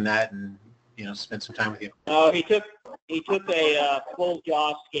interest in that and spent some time with you. No, he took a full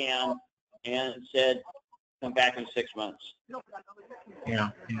jaw scan and said, "Come back in 6 months."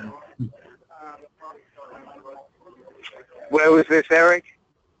 Yeah. Where was this, Eric?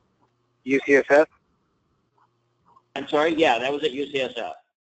 UCSF? I'm sorry. Yeah, that was at UCSF.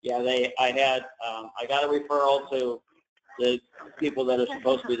 Yeah, I got a referral to the people that are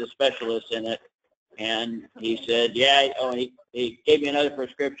supposed to be the specialists in it, and he said, he gave me another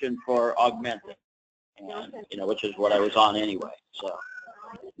prescription for Augmentin, and which is what I was on anyway. So.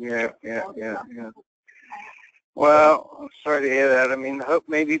 Yeah. Well, I'm sorry to hear that. I mean, hope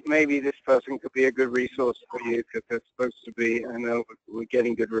maybe this person could be a good resource for you, because they're supposed to be. I know we're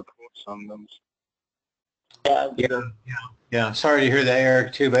getting good reports on them. Yeah. Sorry to hear that,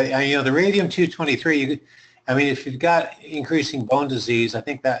 Eric, too. But the radium-223. If you've got increasing bone disease, I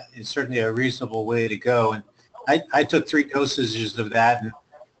think that is certainly a reasonable way to go. And I took 3 dosages of that. And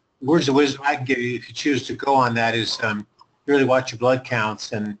words of wisdom I can give you if you choose to go on that is really watch your blood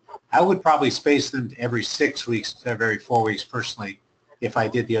counts. And I would probably space them every 6 weeks instead of every 4 weeks personally if I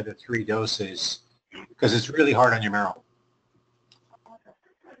did the other 3 doses, because it's really hard on your marrow.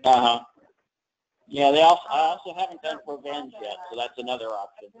 Yeah, I also haven't done Provenge yet, so that's another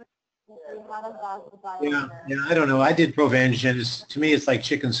option. Yeah, I don't know. I did Provenge, and to me it's like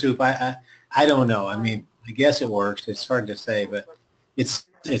chicken soup. I don't know. I guess it works. It's hard to say, but it's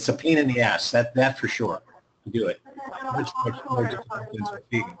a pain in the ass. That for sure. Do it. Much more difficult than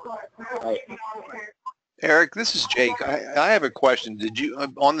speaking. Eric, this is Jake. I have a question. Did you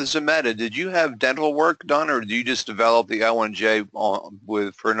on the Zometa? Did you have dental work done, or did you just develop the L1J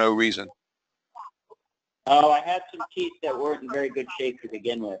for no reason? Oh, I had some teeth that weren't in very good shape to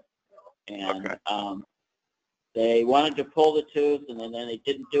begin with, and they wanted to pull the tooth, and then they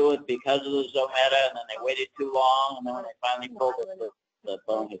didn't do it because of the Zometa, and then they waited too long, and then when they finally pulled it, the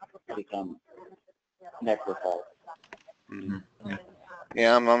bone had become necrophilic. Mm-hmm.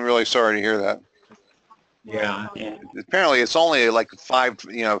 Yeah, I'm really sorry to hear that. Yeah. Apparently, it's only like 5 to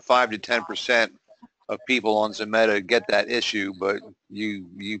 10% of people on Zometa get that issue, but you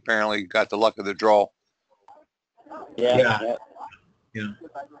apparently got the luck of the draw. Yeah.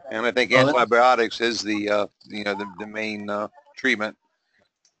 And I think antibiotics is the main treatment.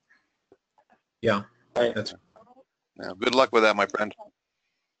 Yeah. Right. Yeah. Good luck with that, my friend.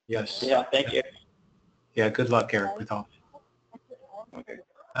 Yes. Yeah. Thank you. Yeah. Good luck, Eric, with all. Okay.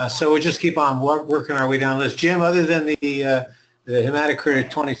 So we'll just keep on working our way down the list. Jim, other than the hematocrit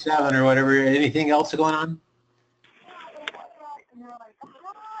at 27 or whatever, anything else going on?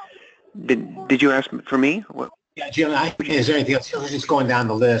 Did you ask for me? What? Yeah, Jim, is there anything else? We're just going down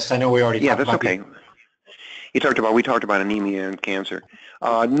the list. I know we already talked about. Yeah, that's okay. We talked about anemia and cancer.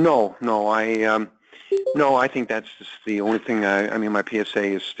 No, I think that's just the only thing. My PSA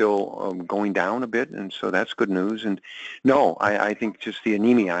is still going down a bit, and so that's good news. And no, I think just the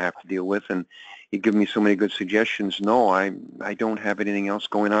anemia I have to deal with, and you give me so many good suggestions. No, I don't have anything else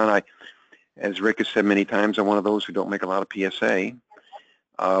going on. As Rick has said many times, I'm one of those who don't make a lot of PSA.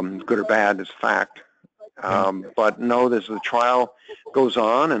 Good or bad is fact. But no, the trial goes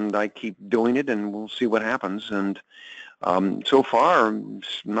on, and I keep doing it, and we'll see what happens. And so far,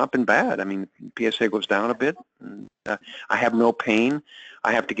 it's not been bad. PSA goes down a bit. And, I have no pain.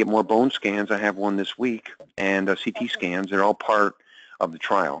 I have to get more bone scans. I have one this week, and CT scans. They're all part of the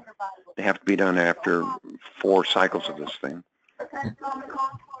trial. They have to be done after 4 cycles of this thing.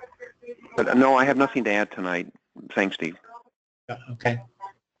 But no, I have nothing to add tonight. Thanks, Steve. Okay.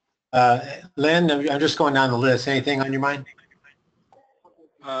 Lynn, I'm just going down the list. Anything on your mind?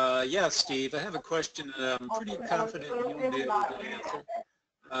 Yeah, Steve, I have a question that I'm pretty confident you'll be able to answer.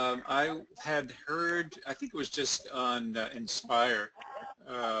 I had heard, I think it was just on Inspire,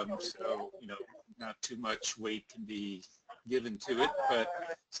 so, not too much weight can be given to it, but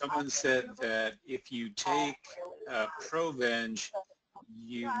someone said that if you take Provenge,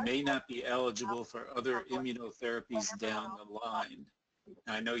 you may not be eligible for other immunotherapies down the line.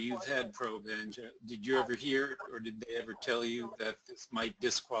 I know you've had Provenge. Did you ever hear, or did they ever tell you that this might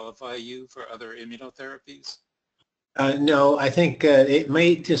disqualify you for other immunotherapies? No, I think it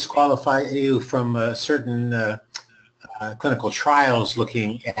may disqualify you from certain clinical trials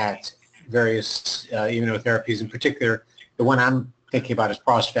looking at various immunotherapies. In particular, the one I'm thinking about is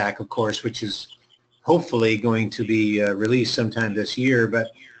Prostvac, of course, which is hopefully going to be released sometime this year.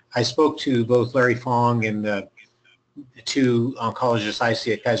 But I spoke to both Larry Fong and the two oncologists I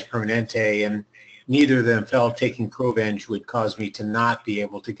see at Kaiser Permanente, and neither of them felt taking Provenge would cause me to not be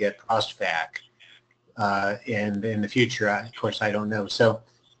able to get Prostvac. And in the future, of course, I don't know. So,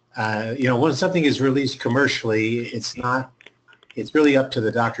 when something is released commercially, it's really up to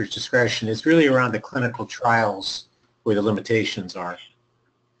the doctor's discretion. It's really around the clinical trials where the limitations are.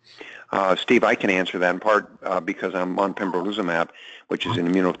 Steve, I can answer that in part because I'm on pembrolizumab, which is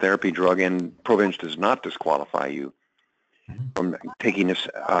an immunotherapy drug, and Provenge does not disqualify you from taking this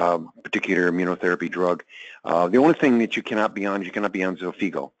particular immunotherapy drug. The only thing that you cannot be on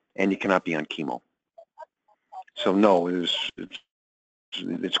Xofigo, and you cannot be on chemo. So no, it's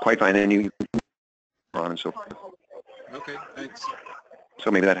quite fine, and you on and so forth. Okay, thanks.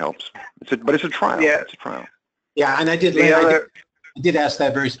 So maybe that helps. But it's a trial. Yeah. It's a trial. Yeah, and I did ask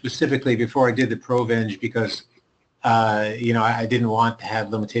that very specifically before I did the Provenge because, I didn't want to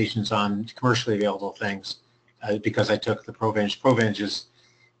have limitations on commercially available things because I took the Provenge. Provenge is,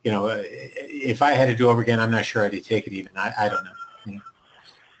 if I had to do over again, I'm not sure I'd take it even. I don't know.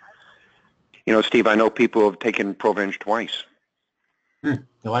 Steve, I know people have taken Provenge twice. I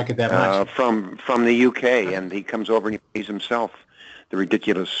like it that much. From the UK, and he comes over and he pays himself the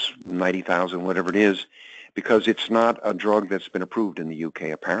ridiculous 90,000, whatever it is, because it's not a drug that's been approved in the UK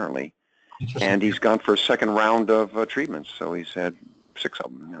apparently, and he's gone for a second round of treatments. So he's had 6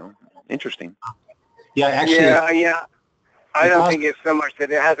 of them. Interesting. Yeah, actually. Yeah. I don't think it's so much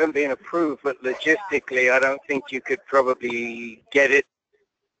that it hasn't been approved, but logistically, I don't think you could probably get it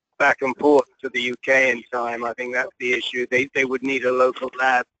back and forth to the UK in time. I think that's the issue. They would need a local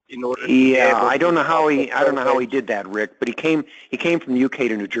lab in order to be able I don't know how he did that, Rick, but he came from the UK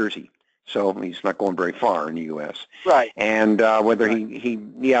to New Jersey. So he's not going very far in the U.S. Right. And whether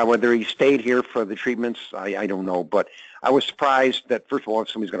he stayed here for the treatments, I don't know. But I was surprised that, first of all,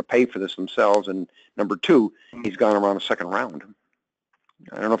 if somebody's going to pay for this themselves, and number 2, he's gone around a second round.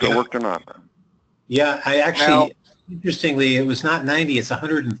 I don't know if it worked or not. Yeah, I actually, interestingly, it was not 90, it's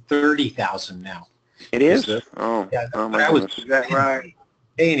 130,000 now. It is? Yeah, oh my goodness. Is that right?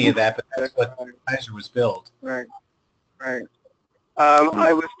 Pay any of that, but that's what Kaiser was billed. Right.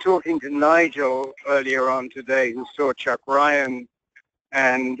 I was talking to Nigel earlier on today, who saw Chuck Ryan,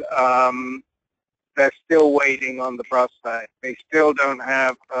 and they're still waiting on the Prostvac. They still don't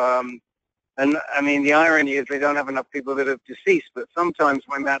have, and I mean, the irony is they don't have enough people that have deceased, but sometimes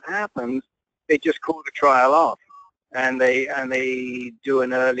when that happens, they just call the trial off, and they do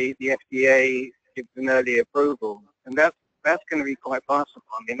the FDA gives an early approval, and that's going to be quite possible.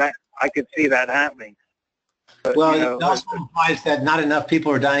 I mean, I could see that happening. But, well, it also implies that not enough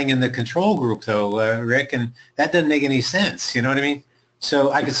people are dying in the control group, though, Rick, and that doesn't make any sense. You know what I mean?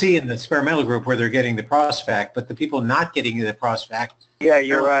 So I could see in the experimental group where they're getting the Prostvac, but the people not getting the Prostvac, yeah,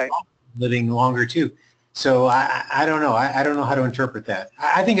 you're right, living longer too. So I don't know. I don't know how to interpret that.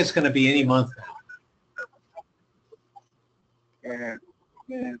 I think it's going to be any month now.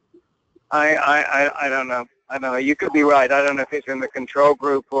 Yeah. I don't know. I don't know. You could be right. I don't know if it's in the control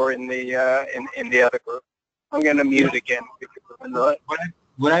group or in the other group. I'm going to mute again.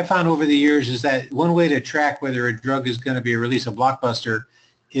 What I found over the years is that one way to track whether a drug is going to be released, a blockbuster,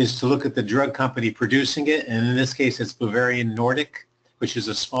 is to look at the drug company producing it. And in this case, it's Bavarian Nordic, which is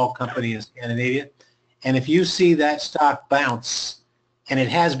a small company in Scandinavia. And if you see that stock bounce, and it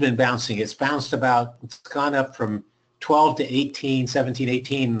has been bouncing, it's gone up from 12 to 18, 17,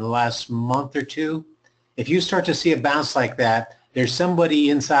 18 in the last month or two. If you start to see a bounce like that, there's somebody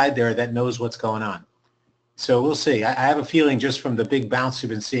inside there that knows what's going on. So we'll see. I have a feeling just from the big bounce we've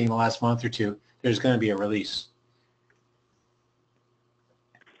been seeing the last month or two, there's going to be a release.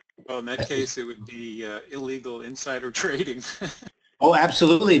 Well, in that case, it would be illegal insider trading. Oh,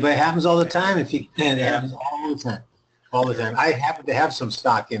 absolutely. But it happens all the time. If you can, it happens all the time. All the time. I happen to have some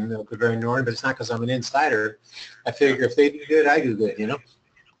stock in Bavarian Nordic, but it's not because I'm an insider. I figure if they do good, I do good,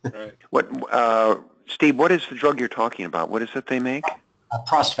 Right. What, Steve, what is the drug you're talking about? What is it they make?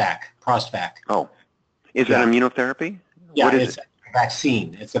 Prostvac. Oh. Is that immunotherapy? Yeah, what is it's a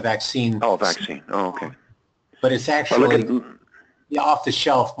vaccine. It's a vaccine. Oh, vaccine. Oh, okay. But it's actually off the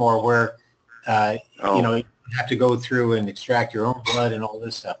shelf more where, if have to go through and extract your own blood and all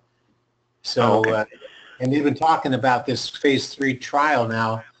this stuff. So, okay. And they've been talking about this phase 3 trial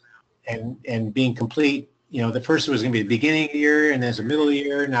now and being complete. You know, the first was going to be the beginning of the year and there's a middle of the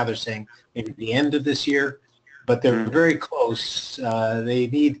year. Now they're saying maybe the end of this year, but they're very close. They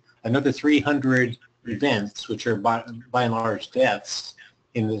need another 300 events, which are by and large deaths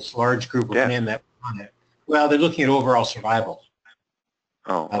in this large group of men that were on it. Well, they're looking at overall survival.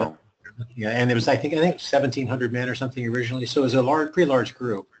 Oh. Yeah, and it was I think 1,700 men or something originally. So it was pretty large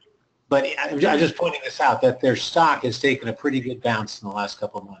group. But I'm just pointing this out that their stock has taken a pretty good bounce in the last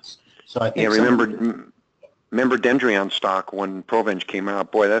couple of months. So I think remember Dendrion stock when Provenge came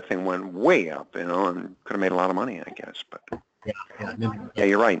out. Boy, that thing went way up, you know, and could have made a lot of money, I guess. But yeah,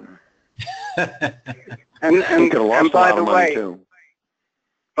 you're right. and could have lost a lot of money too.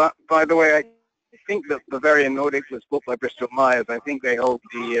 But by the way, I think that Bavarian Nordic was bought by Bristol Myers. I think they hold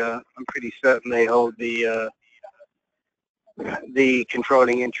the. I'm pretty certain they hold the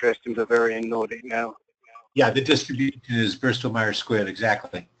controlling interest in Bavarian Nordic now. Yeah, the distribution is Bristol Myers Squibb,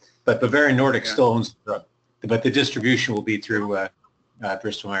 exactly. But Bavarian Nordic still owns the drug. But the distribution will be through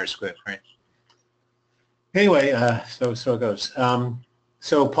Bristol Myers Squibb, right? Anyway, so it goes.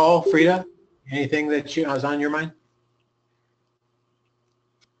 So Paul, Frida, anything that was on your mind?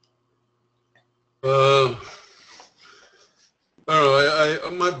 I don't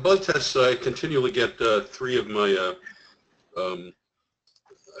know. My blood tests, I continually get 3 of my.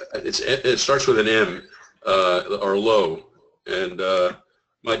 It starts with an M or low, and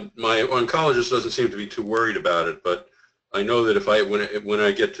my oncologist doesn't seem to be too worried about it. But I know that if when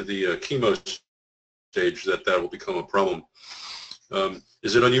I get to the chemo stage, that will become a problem.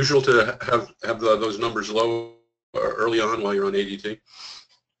 Is it unusual to have those numbers low early on while you're on ADT?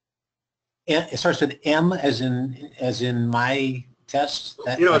 It starts with M as in my test.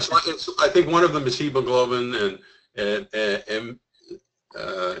 You know, I think one of them is hemoglobin, and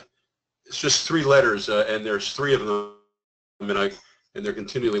it's just 3 letters, and there's 3 of them, and they're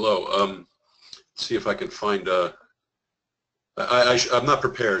continually low. Let's see if I can find. I'm not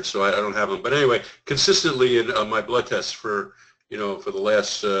prepared, so I don't have them. But anyway, consistently in my blood tests for the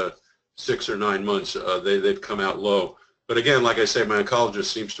last 6 or 9 months, they've come out low. But again, like I say, my oncologist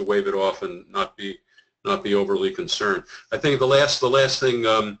seems to wave it off and not be overly concerned. I think the last thing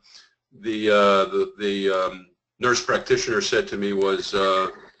the nurse practitioner said to me was,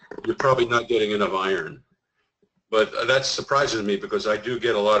 "You're probably not getting enough iron," but that surprises me because I do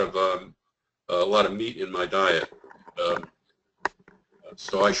get a lot of meat in my diet,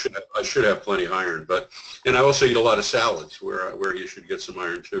 so I should have plenty of iron. And I also eat a lot of salads where you should get some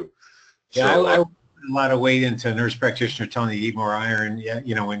iron too. Yeah, so, I put a lot of weight into a nurse practitioner telling you to eat more iron. Yeah,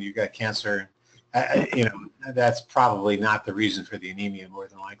 when you got cancer, that's probably not the reason for the anemia, more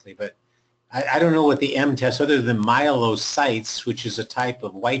than likely. But I don't know what the M test, other than myelocytes, which is a type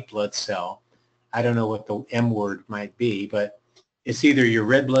of white blood cell. I don't know what the M word might be, but it's either your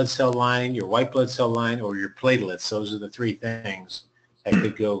red blood cell line, your white blood cell line, or your platelets. Those are the 3 things that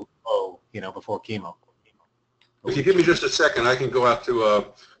could go low, before chemo. If you give me just a second, I can go out to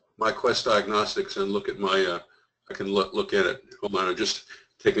my Quest Diagnostics and look at my. I can look at it. Hold on, just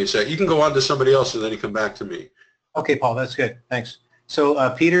take me a sec. You can go on to somebody else and then you come back to me. Okay, Paul, that's good. Thanks. So,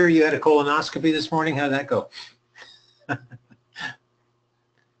 Peter, you had a colonoscopy this morning. How did that go?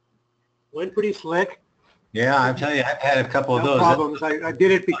 Went pretty slick. Yeah, I'll tell you, I've had a couple of those. No problems. I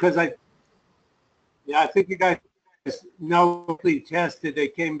did it because I think you guys know they tested. They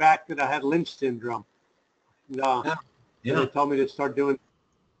came back that I had Lynch syndrome. And, they told me to start doing it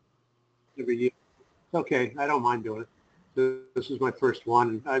every year. It's okay. I don't mind doing it. This is my first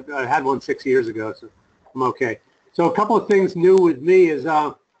one. I had one 6 years ago, so I'm okay. So a couple of things new with me is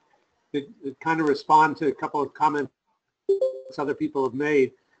it kind of respond to a couple of comments other people have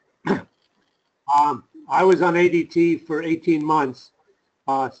made. I was on ADT for 18 months,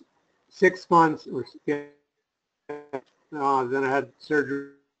 6 months, then I had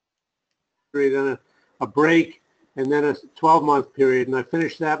surgery, then a break, and then a 12-month period. And I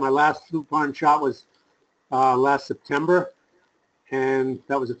finished that. My last flu-borne shot was last September, and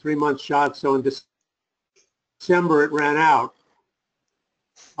that was a 3-month shot. So in December, it ran out.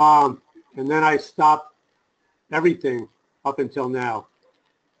 And then I stopped everything up until now.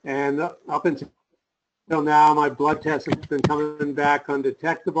 And up until now, my blood tests have been coming back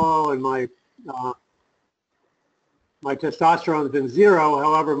undetectable, and my testosterone has been 0.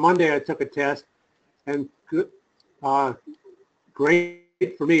 However, Monday I took a test, and great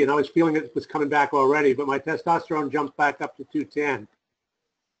for me, and I was feeling it was coming back already, but my testosterone jumped back up to 210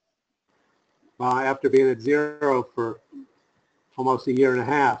 after being at 0 for almost a year and a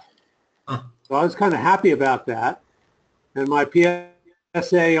half. I was kind of happy about that. And my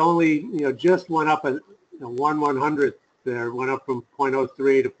PSA only, just went up a 1/100th there, went up from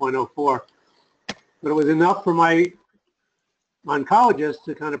 0.03 to 0.04. But it was enough for my oncologist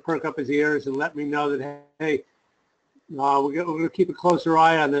to kind of perk up his ears and let me know that, hey, we're going to keep a closer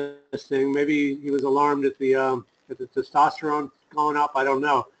eye on this thing. Maybe he was alarmed at the testosterone going up. I don't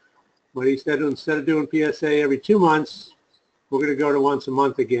know. But he said instead of doing PSA every 2 months, we're going to go to once a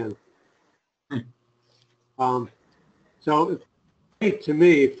month again. So to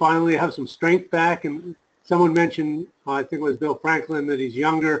me, finally have some strength back. And someone mentioned, I think it was Bill Franklin, that he's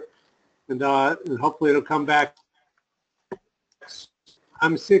younger, and hopefully it'll come back.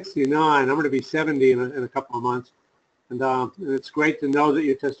 I'm 69. I'm going to be 70 in a couple of months. And it's great to know that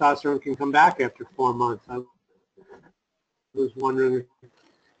your testosterone can come back after 4 months. I was wondering.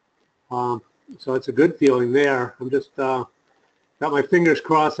 So it's a good feeling there. I'm just got my fingers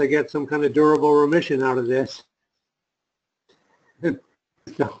crossed I get some kind of durable remission out of this.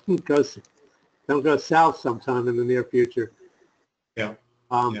 Don't go south sometime in the near future. Yeah.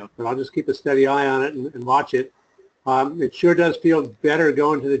 But I'll just keep a steady eye on it and watch it. It sure does feel better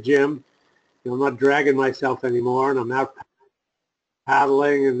going to the gym. I'm not dragging myself anymore, and I'm out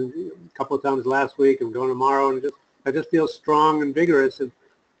paddling, and a couple of times last week. I'm going tomorrow, and I just feel strong and vigorous, and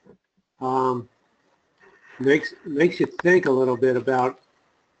makes you think a little bit about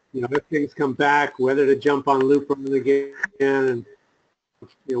if things come back, whether to jump on Lupron again, and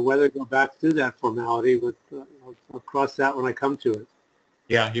whether to go back through that formality. But I'll cross that when I come to it.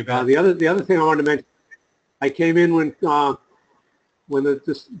 Yeah, you bet. The other thing I wanted to mention, I came in when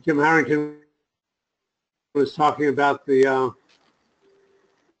this Jim Harrington was talking about the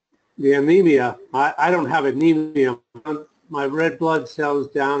anemia. I don't have anemia. My red blood cells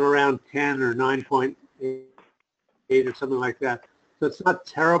down around 10 or 9.8 or something like that. So it's not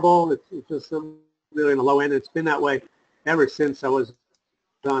terrible. It's just really in the low end. It's been that way ever since I was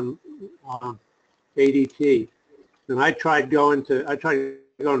on ADT. And I tried going to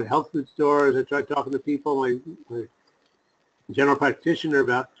health food stores. I tried talking to people, my general practitioner,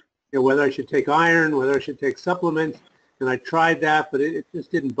 about whether I should take iron, whether I should take supplements. And I tried that, but it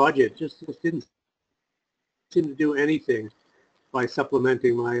just didn't budge it. Just didn't seem to do anything by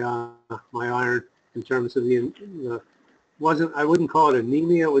supplementing my my iron in terms of I wouldn't call it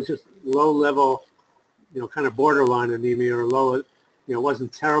anemia. It was just low level, kind of borderline anemia, or low. It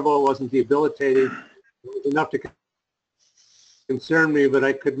wasn't terrible. It wasn't debilitating. It was enough to concern me, but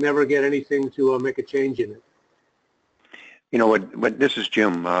I could never get anything to make a change in it. What this is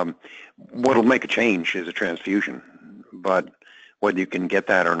Jim. What'll make a change is a transfusion, but whether you can get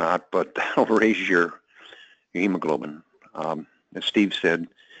that or not, but that'll raise your hemoglobin, as Steve said,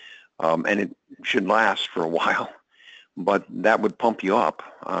 and it should last for a while, but that would pump you up.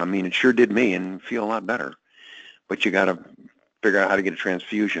 I mean, it sure did me, and feel a lot better. But you got to figure out how to get a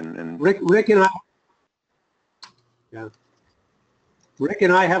transfusion. And Rick and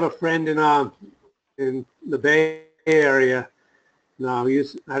I have a friend in the Bay Area. No,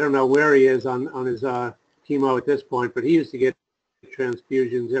 I don't know where he is on his chemo at this point, but he used to get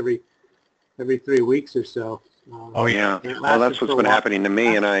transfusions every 3 weeks or so. Oh yeah, well that's what's been happening to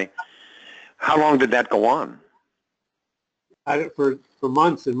me. And how long did that go on? For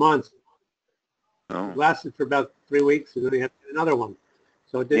months and months. Oh. It lasted for about 3 weeks, and then he had another one.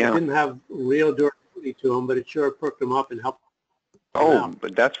 So it didn't have real durability to him, but it sure perked him up and helped.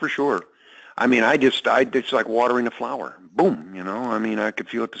 But that's for sure. I mean, it's like watering a flower. Boom, I mean, I could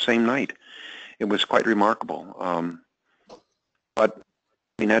feel it the same night. It was quite remarkable. But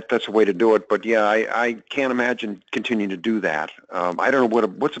I mean, that's a way to do it. But yeah, I can't imagine continuing to do that. I don't know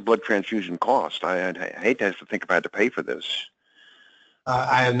what's a blood transfusion cost. I hate to have to think if I had to pay for this.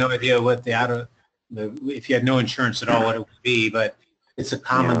 I have no idea what if you had no insurance at all, what it would be, but it's a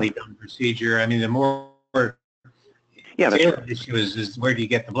commonly done procedure. I mean, the more the issue is where do you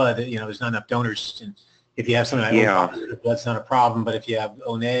get the blood? There's not enough donors. And if you have something like O-positive, that's not a problem. But if you have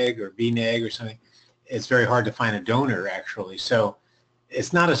O-neg or B-neg or something, it's very hard to find a donor, actually. So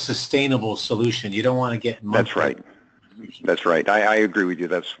it's not a sustainable solution. You don't want to get monthly. That's right. That's right. I agree with you.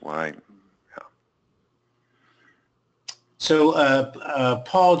 That's why. So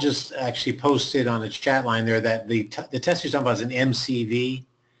Paul just actually posted on the chat line there that the test you're talking about is an MCV,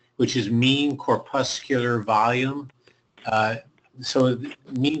 which is mean corpuscular volume. So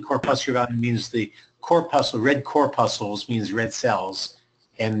mean corpuscular volume means the red corpuscles means red cells,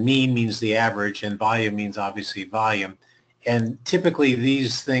 and mean means the average, and volume means obviously volume. And typically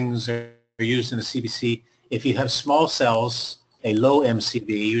these things are used in the CBC. If you have small cells, a low MCV,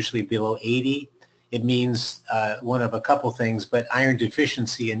 usually below 80, it means one of a couple things, but iron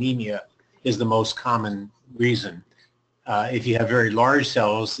deficiency anemia is the most common reason. If you have very large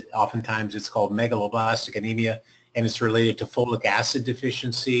cells, oftentimes it's called megaloblastic anemia, and it's related to folic acid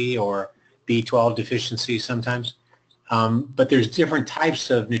deficiency or B12 deficiency sometimes. But there's different types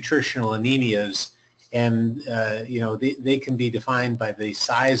of nutritional anemias, and they can be defined by the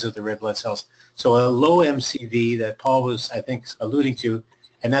size of the red blood cells. So a low MCV that Paul was, I think, alluding to,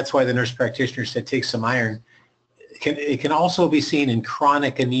 and that's why the nurse practitioner said take some iron. It can also be seen in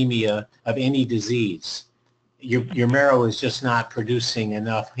chronic anemia of any disease. Your marrow is just not producing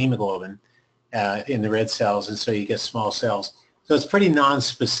enough hemoglobin in the red cells, and so you get small cells. So it's pretty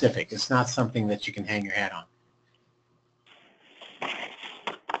non-specific. It's not something that you can hang your hat on.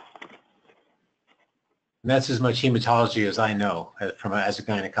 And that's as much hematology as I know as a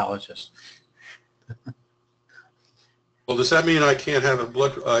gynecologist. Well, does that mean I can't have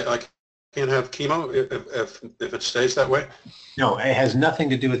I can't have chemo if it stays that way? No, it has nothing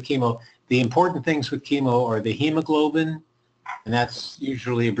to do with chemo. The important things with chemo are the hemoglobin, and that's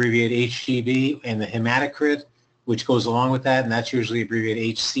usually abbreviated HGB, and the hematocrit, which goes along with that, and that's usually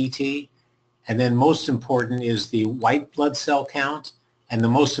abbreviated HCT. And then most important is the white blood cell count, and the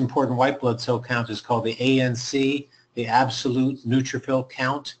most important white blood cell count is called the ANC, the absolute neutrophil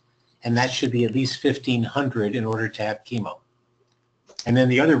count, and that should be at least 1,500 in order to have chemo. And then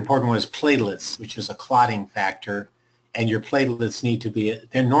the other important one is platelets, which is a clotting factor, and your platelets need to be,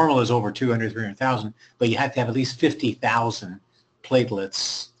 their normal is over 200, 300,000, but you have to have at least 50,000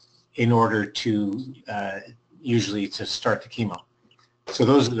 platelets in order to usually to start the chemo. So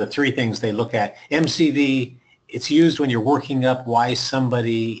those are the three things they look at. MCV, it's used when you're working up why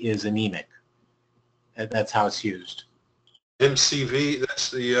somebody is anemic. That's how it's used. MCV, that's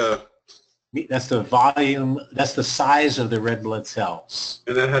the volume, that's the size of the red blood cells.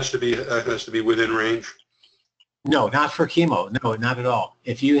 And that has to be within range? No, not for chemo. No, not at all.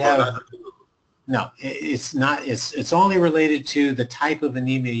 If you have, no, it's not, it's only related to the type of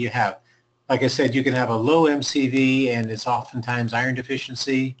anemia you have. Like I said, you can have a low MCV and it's oftentimes iron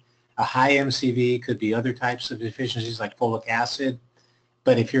deficiency. A high MCV could be other types of deficiencies like folic acid.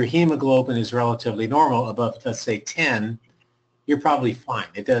 But if your hemoglobin is relatively normal, above, let's say 10, you're probably fine.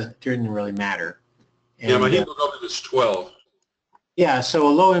 It doesn't really matter. And, yeah, my hemoglobin is 12. Yeah, so a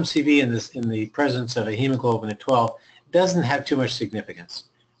low MCV in the presence of a hemoglobin at 12 doesn't have too much significance.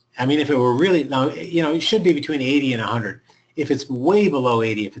 I mean, if it were really, now, it should be between 80 and 100. If it's way below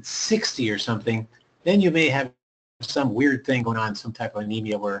 80, if it's 60 or something, then you may have some weird thing going on, some type of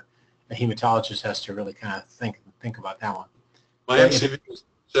anemia where a hematologist has to really kind of think about that one. My MCV is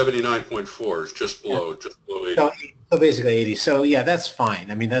 79.4, is just below 80. So basically 80. So yeah, that's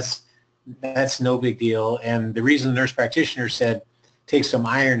fine. I mean, that's no big deal. And the reason the nurse practitioner said take some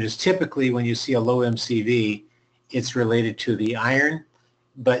iron is typically when you see a low MCV, it's related to the iron.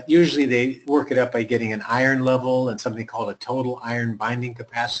 But usually they work it up by getting an iron level and something called a total iron binding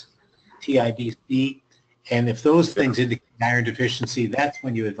capacity, TIBC. And if those things indicate iron deficiency, that's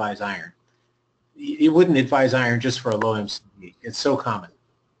when you advise iron. You wouldn't advise iron just for a low MCV. It's so common.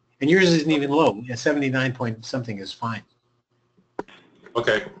 And yours isn't even low. 79 point something is fine.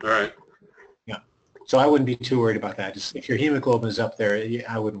 Okay, all right. Yeah. So I wouldn't be too worried about that. Just if your hemoglobin is up there,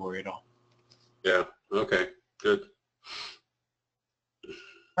 I wouldn't worry at all. Yeah, okay, good.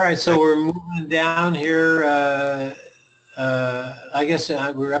 All right, so we're moving down here. I guess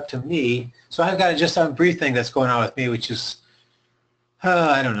we're up to me. So I've got just a brief thing that's going on with me, which is,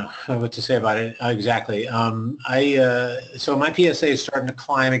 I don't know what to say about it exactly. So my PSA is starting to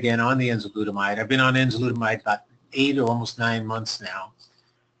climb again on the enzalutamide. I've been on enzalutamide about 8 or almost 9 months now.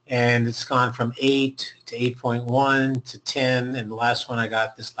 And it's gone from 8 to 8.1 to 10, and the last one I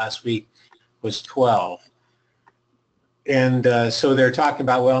got this last week was 12. And so they're talking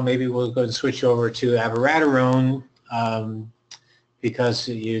about, well, maybe we'll go and switch over to abiraterone because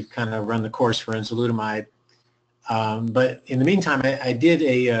you kind of run the course for enzalutamide. But in the meantime, I did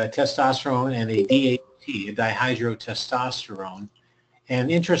a testosterone and a DHT, a dihydrotestosterone. And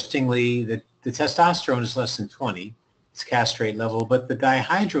interestingly, the testosterone is less than 20. It's castrate level, but the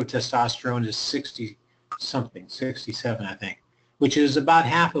dihydrotestosterone is 60-something, 67, I think, which is about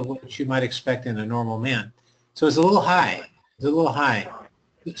half of what you might expect in a normal man. So it's a little high. It's a little high.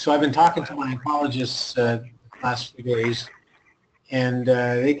 So I've been talking to my oncologists the last few days, and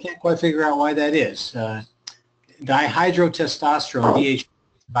they can't quite figure out why that is. Dihydrotestosterone, DHT, is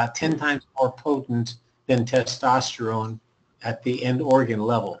about 10 times more potent than testosterone at the end organ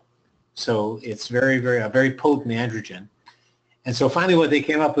level. So it's a very potent androgen. And so finally what they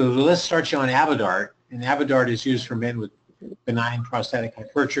came up with was, let's start you on Avodart. And Avodart is used for men with benign prostatic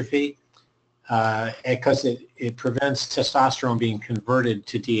hypertrophy. because it prevents testosterone being converted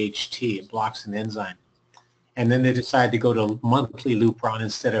to DHT. It blocks an enzyme. And then they decided to go to monthly Lupron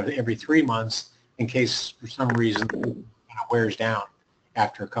instead of every 3 months in case for some reason it kind of wears down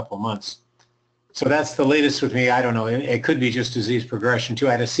after a couple of months. So that's the latest with me. I don't know. It could be just disease progression too.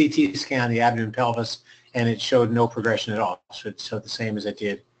 I had a CT scan of the abdomen pelvis and it showed no progression at all. So it showed the same as it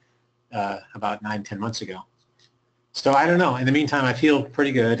did about 9-10 months ago. So I don't know. In the meantime, I feel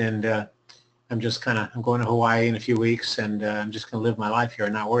pretty good, and I'm just I'm going to Hawaii in a few weeks, and I'm just going to live my life here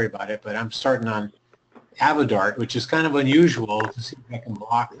and not worry about it. But I'm starting on Avodart, which is kind of unusual, to see if I can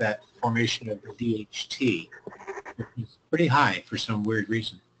block that formation of the DHT, which is pretty high for some weird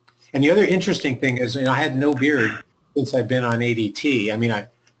reason. And the other interesting thing is, I had no beard since I've been on ADT. I mean, I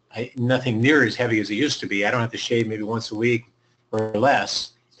nothing near as heavy as it used to be. I don't have to shave maybe once a week or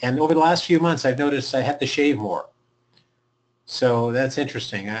less. And over the last few months, I've noticed I have to shave more. So that's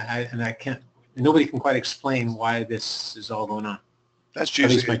interesting. Nobody can quite explain why this is all going on. That's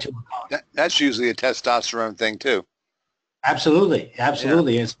usually that's usually a testosterone thing too. Absolutely,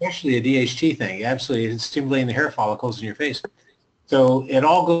 absolutely, yeah. Especially a DHT thing. Absolutely, it's stimulating the hair follicles in your face. So it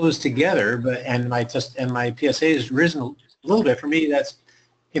all goes together. And my PSA has risen a little bit. For me, that's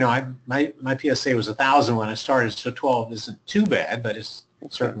my PSA was 1,000 when I started, so 12 isn't too bad, but it's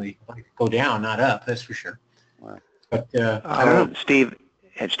certainly go down, not up. That's for sure. Wow. But I don't know, Steve.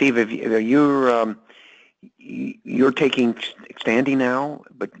 Steve, if you're taking Xtandi now,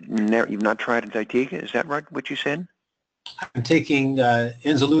 but you've not tried Zytiga. Is that right? What you said? I'm taking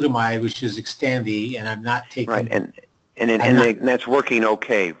enzalutamide, which is Xtandi, and I'm not taking. Right, and that's working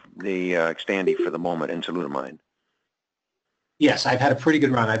okay. The Xtandi for the moment, enzalutamide. Yes, I've had a pretty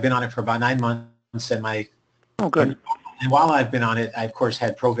good run. I've been on it for about 9 months, and good. And while I've been on it, I of course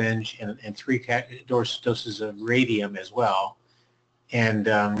had Provenge and 3 doses of radium as well. And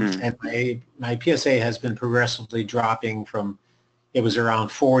and my PSA has been progressively dropping from, it was around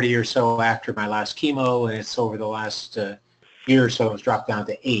 40 or so after my last chemo, and it's over the last year or so it's dropped down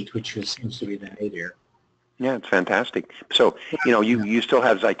to 8, which seems to be the nadir. Yeah, it's fantastic. So you still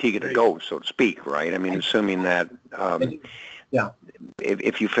have Zytiga to go, so to speak, right? I mean, assuming that yeah.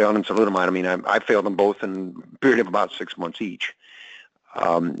 If you failed enzalutamide, I mean, I failed them both in a period of about 6 months each.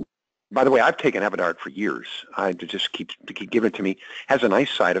 By the way, I've taken Avodart for years. I just keep giving it to me. Has a nice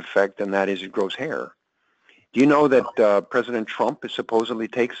side effect, and that is it grows hair. Do you know that President Trump supposedly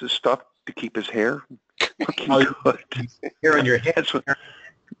takes this stuff to keep his hair looking good? Hair on your head.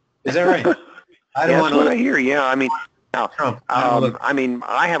 Is that right? I don't that's want what I hear. Yeah, I mean, now, Trump. I mean,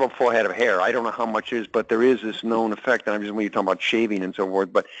 I have a full head of hair. I don't know how much it is, but there is this known effect. And I'm just when you're talking about shaving and so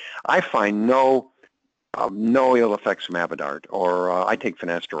forth. But I find no ill effects from Avodart, or I take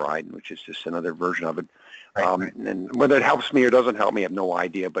finasteride, which is just another version of it. Right. And whether it helps me or doesn't help me, I have no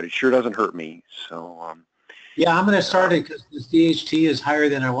idea. But it sure doesn't hurt me. So. Yeah, I'm going to start it because this DHT is higher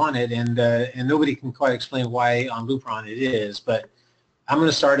than I wanted, and nobody can quite explain why on Lupron it is, but I'm going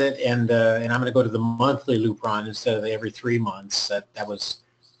to start it, and I'm going to go to the monthly Lupron instead of the every 3 months. That was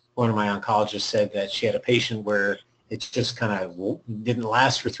one of my oncologists said that she had a patient where it just kind of didn't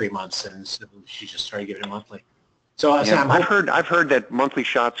last for 3 months, and so she just started giving it monthly. So I've heard that monthly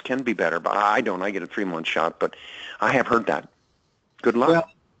shots can be better, but I don't. I get a 3-month shot, but I have heard that. Good luck. Well,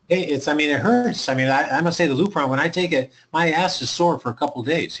 hey, it hurts. I mean, I must say the Lupron, when I take it, my ass is sore for a couple of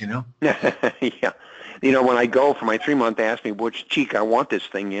days, Yeah. When I go for my 3-month, they ask me which cheek I want this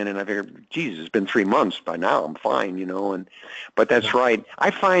thing in, and I figure, geez, it's been 3 months by now. I'm fine, but that's right.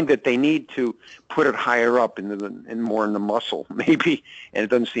 I find that they need to put it higher up and more in the muscle, maybe, and it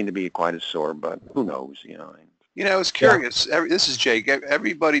doesn't seem to be quite as sore, but who knows, It's curious. Yeah. This is Jake.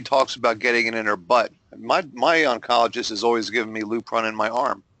 Everybody talks about getting it in their butt. My oncologist has always given me Lupron in my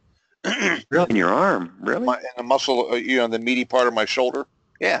arm. Really? In your arm? Really? In the muscle, the meaty part of my shoulder.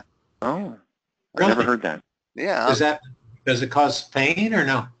 Yeah. Oh. Really? I never heard that. Yeah. Does it cause pain or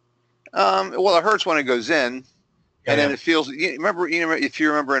no? Well, it hurts when it goes in, and then it feels. If you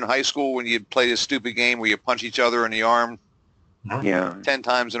remember in high school when you played a stupid game where you punch each other in the arm, 10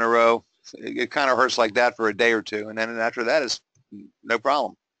 times in a row. It kind of hurts like that for a day or two, and then after that is no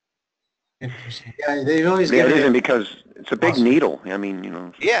problem. Interesting. Yeah, they always get it because it's a big needle. I mean,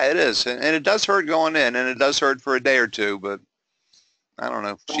 Yeah, it is, and it does hurt going in, and it does hurt for a day or two, but. I don't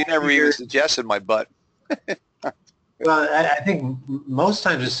know. She never even suggested my butt. Well, I think most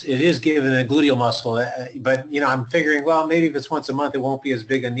times it is given a gluteal muscle, but I'm figuring, well, maybe if it's once a month, it won't be as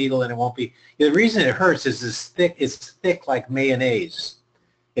big a needle, and it won't be. The reason it hurts is it's thick like mayonnaise.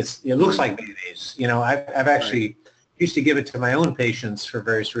 It looks like mayonnaise. I've actually used to give it to my own patients for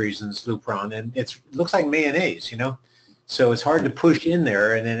various reasons, Lupron, and it looks like mayonnaise. So it's hard to push in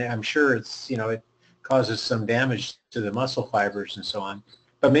there, and then I'm sure it's, it causes some damage to the muscle fibers and so on.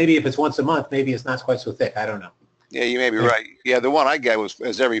 But maybe if it's once a month, maybe it's not quite so thick. I don't know. Yeah, you may be right. Yeah, the one I got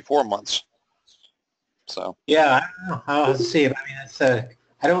was every 4 months. So. Yeah, I don't know. I'll see. I mean, it's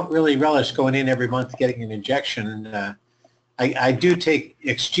I don't really relish going in every month getting an injection. I do take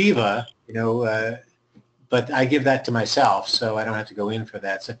Exgiva, but I give that to myself, so I don't have to go in for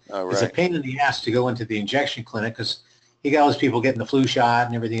that. So It's a pain in the ass to go into the injection clinic because you got all those people getting the flu shot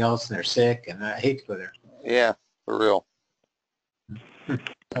and everything else, and they're sick, and I hate to go there. Yeah, for real.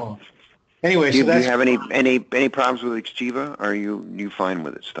 So, anyway, do you that's. Do you have any problems with Exgiva? Or are you fine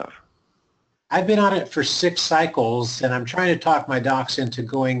with it stuff? I've been on it for 6 cycles, and I'm trying to talk my docs into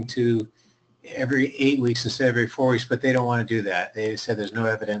going to every 8 weeks instead of every 4 weeks, but they don't want to do that. They said there's no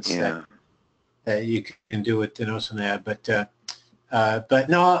evidence that you can do it denosumab. But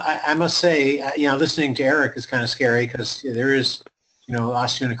no, I must say, listening to Eric is kind of scary because there is,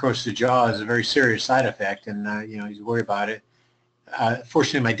 osteonecrosis of the jaw is a very serious side effect, and he's worried about it.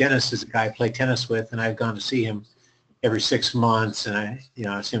 Fortunately, my dentist is a guy I play tennis with, and I've gone to see him every 6 months, and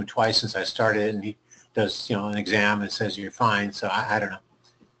I've seen him twice since I started, and he does, an exam and says you're fine. So I don't know.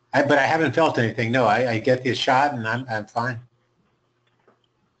 But I haven't felt anything. No, I get the shot, and I'm fine.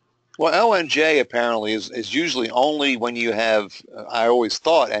 Well, LNJ apparently is usually only when you have, I always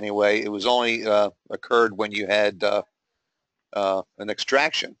thought anyway, it was only occurred when you had an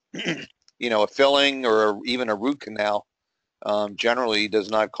extraction. A filling or even a root canal generally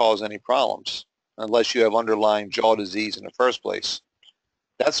does not cause any problems unless you have underlying jaw disease in the first place.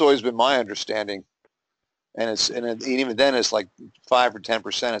 That's always been my understanding. And even then it's like 5 or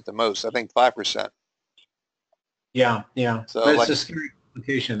 10% at the most. I think 5%. Yeah. So but it's a scary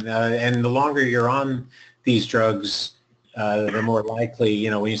complication, and the longer you're on these drugs, the more likely,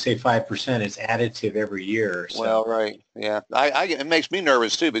 when you say 5%, it's additive every year. So. Well, right, yeah. It makes me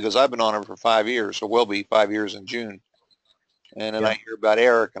nervous too because I've been on it for 5 years, or will be 5 years in June. And then I hear about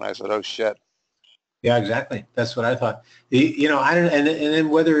Eric, and I said, "Oh shit." Yeah, exactly. That's what I thought. I don't, and then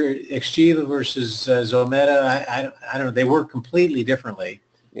whether Exgiva versus Zometa, I don't know. They work completely differently.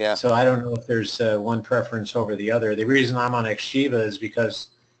 Yeah. So I don't know if there's one preference over the other. The reason I'm on Exgiva is because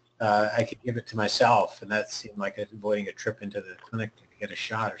I could give it to myself, and that seemed like avoiding a trip into the clinic to get a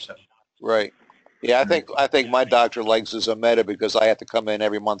shot or something. Right. Yeah, I think my doctor likes the Zometa because I have to come in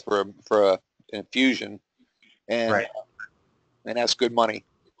every month for an infusion, and that's good money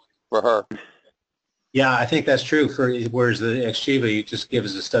for her. Yeah, I think that's true. Whereas the Exgiva, you just give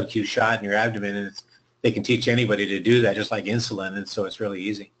us a sub-Q shot in your abdomen, and they can teach anybody to do that, just like insulin, and so it's really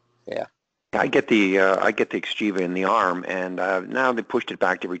easy. Yeah. I get the Exgiva in the arm, and now they pushed it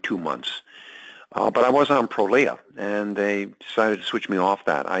back to every 2 months. But I was on Prolia, and they decided to switch me off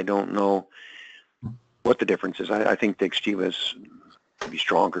that. I don't know what the difference is. I think the Exgiva is maybe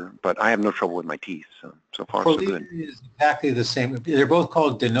stronger, but I have no trouble with my teeth. So far, so good. Prolia is exactly the same. They're both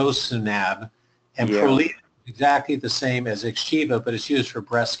called denosumab. And Prolia is exactly the same as Exgiva, but it's used for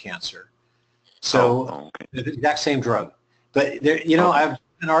breast cancer. So the exact same drug. But I've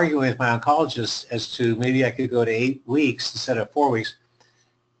been arguing with my oncologist as to maybe I could go to 8 weeks instead of 4 weeks.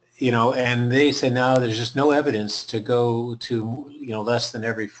 And they said no, there's just no evidence to go to less than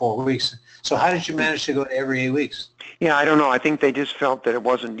every 4 weeks. So how did you manage to go to every 8 weeks? Yeah, I don't know. I think they just felt that it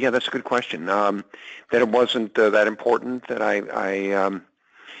wasn't. Yeah, that's a good question. That it wasn't that important. That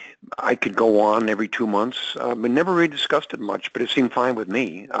I could go on every 2 months. We never really discussed it much, but it seemed fine with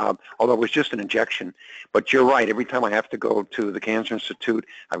me, although it was just an injection. But you're right. Every time I have to go to the Cancer Institute,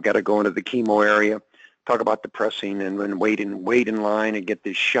 I've got to go into the chemo area, talk about depressing, and then wait in line and get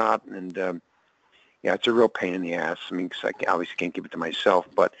this shot. And, it's a real pain in the ass. I mean, 'cause I obviously can't give it to myself.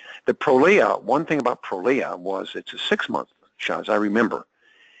 But the Prolia, one thing about Prolia was it's a 6-month shot, as I remember.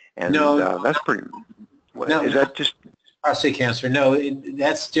 And that's pretty... Is that just... Prostate cancer, no,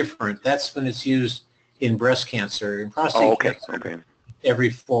 that's different. That's when it's used in breast cancer. In prostate cancer, every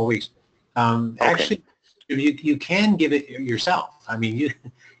 4 weeks. Actually, you can give it yourself. I mean, you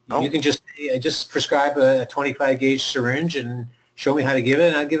can just prescribe a 25 gauge syringe and show me how to give it,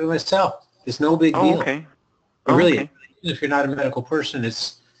 and I'll give it myself. It's no big deal. Really, even if you're not a medical person,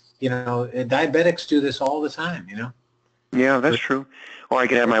 it's diabetics do this all the time. Yeah, that's true. Or I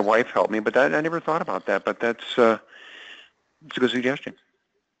could have my wife help me, but I never thought about that. But that's it's a good suggestion.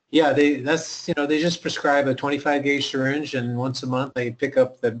 Yeah, they just prescribe a 25 gauge syringe, and once a month they pick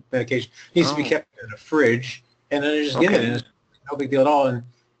up the medication. It needs to be kept in a fridge, and then they just give it, and it's no big deal at all. And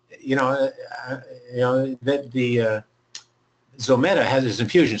the Zometa has this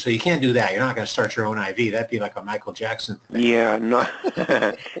infusion, so you can't do that. You're not going to start your own IV. That'd be like a Michael Jackson thing. Yeah, no,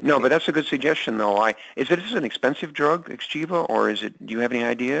 no, but that's a good suggestion, though. Is this an expensive drug, Xgeva, or is it? Do you have any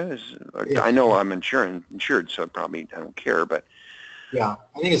idea? Yeah. I know I'm insured, so probably I don't care. But yeah,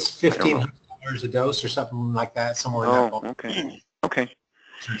 I think it's $1,500 a dose or something like that, somewhere in that. Oh, okay, okay.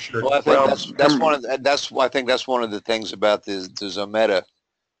 Well, I think I think that's one of the things about the Zometa,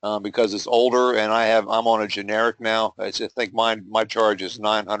 because it's older and I'm on a generic now. I think my charge is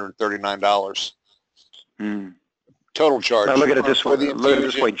 $939 total charge. Now look at it this way. Look at it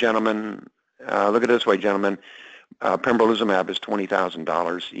this way, gentlemen. Look at it this way, gentlemen. Pembrolizumab is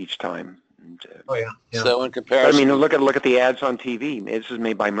 $20,000 each time. And, oh yeah. So in comparison, I mean, look at the ads on TV. This is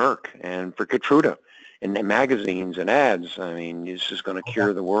made by Merck, and for Keytruda, and the magazines and ads. I mean, this is going to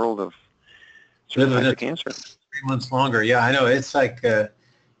cure the world of certain types of cancer. 3 months longer. Yeah, I know. It's like I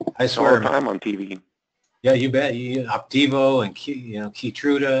It's swear. all the time on TV. Yeah, you bet. Opdivo and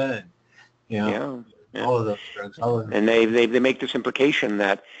Keytruda and all of those drugs. All of them. And they make this implication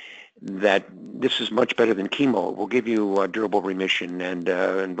that this is much better than chemo. We'll give you durable remission and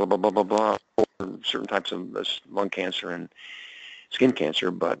blah blah blah blah blah for certain types of lung cancer and skin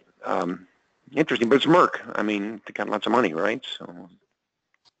cancer. But interesting. But it's Merck. I mean, they got lots of money, right? So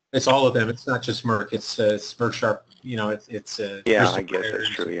it's all of them. It's not just Merck. It's Merck Sharp. It's yeah, I guess that's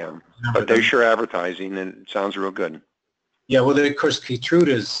true. Yeah, but they're sure advertising, and it sounds real good. Yeah, well, of course,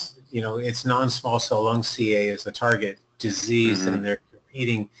 Keytruda's, it's non-small cell lung CA as the target disease, and they're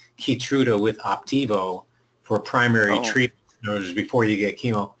competing Keytruda with Opdivo for primary treatment before you get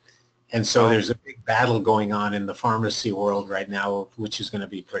chemo. And so there's a big battle going on in the pharmacy world right now, which is going to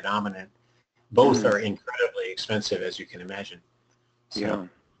be predominant. Both are incredibly expensive, as you can imagine. So,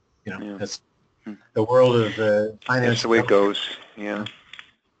 that's the world of finance. That's the way it goes. Yeah.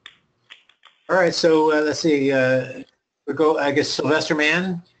 All right, so let's see. We'll go. I guess Sylvester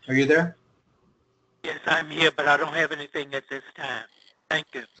Mann, are you there? Yes, I'm here, but I don't have anything at this time. Thank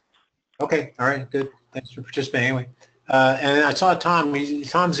you. Okay. All right. Good. Thanks for participating. Anyway, and I saw Tom.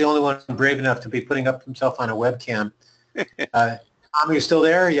 Tom's the only one brave enough to be putting up himself on a webcam. Tom, are you still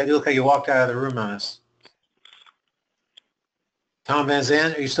there? Yeah, you look like you walked out of the room on us. Tom Van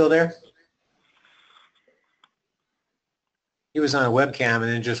Zandt, are you still there? He was on a webcam and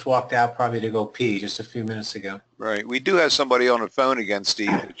then just walked out probably to go pee just a few minutes ago. right. We do have somebody on the phone again, Steve,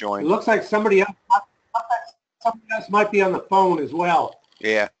 to join. It looks like somebody else might be on the phone as well.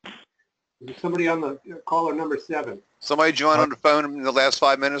 Yeah. There's somebody on the caller number 7. Somebody joined on the phone in the last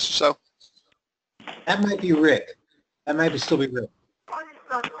 5 minutes or so? That might be Rick. That might still be Rick.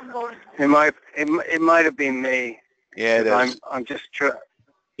 It might have been me. Yeah, it is. I'm just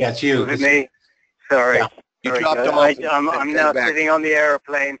Yeah, it's you. Was it me? Sorry. Yeah. You dropped off. I'm now sitting on the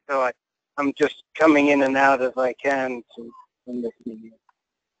airplane, so I'm just coming in and out as I can from this meeting.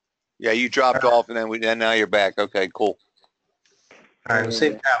 Yeah, you dropped off, and then now you're back. Okay, cool. All right, well,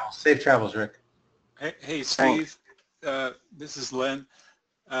 safe travels. Safe travels, Rick. Hey Steve, this is Len.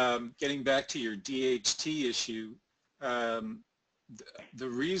 Getting back to your DHT issue, the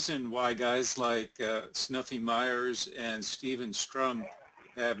reason why guys like Snuffy Myers and Stephen Strum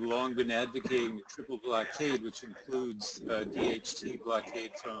have long been advocating the triple blockade, which includes DHT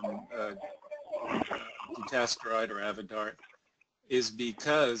blockade from dutasteride or Avodart, is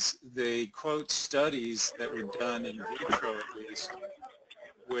because they quote studies that were done in vitro at least,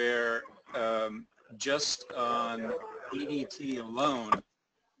 where just on ADT alone,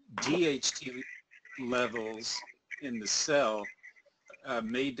 DHT levels in the cell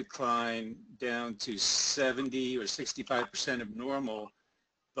may decline down to 70 or 65% of normal,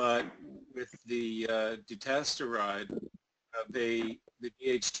 but with the dutasteride, the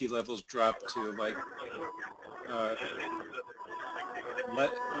DHT levels drop to like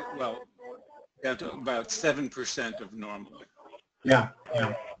down to about 7% of normal. Yeah,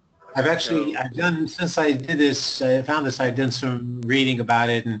 yeah. I've done, since I did this, I found this, I've done some reading about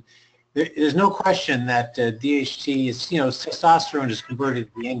it, and there's no question that DHT is, testosterone is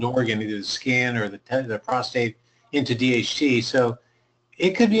converted to the end organ, either the skin or the prostate, into DHT. So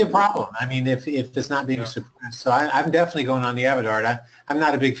it could be a problem. I mean, if it's not being suppressed. So I'm definitely going on the Avodart. I'm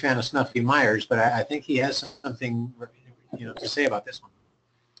not a big fan of Snuffy Myers, but I think he has something, to say about this one.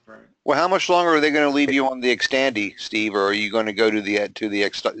 Right. Well, how much longer are they going to leave you on the Xtandi, Steve, or are you going to go to the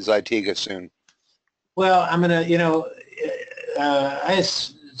Zytiga soon? Well, I'm going to, I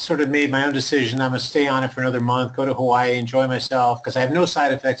sort of made my own decision. I'm going to stay on it for another month, go to Hawaii, enjoy myself, because I have no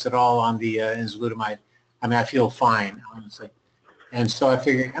side effects at all on the enzalutamide. I mean, I feel fine, honestly. And so I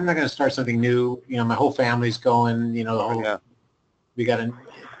figured I'm not going to start something new. My whole family's going, we got a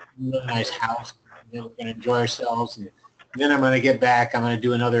really nice house. We're going to enjoy ourselves. And Then I'm going to get back. I'm going to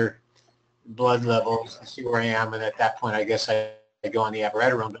do another blood levels and see where I am. And at that point, I guess I go on the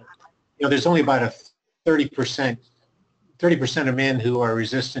abiraterone. But, there's only about a 30% of men who are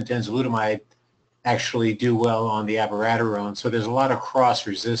resistant to enzalutamide actually do well on the abiraterone. So there's a lot of cross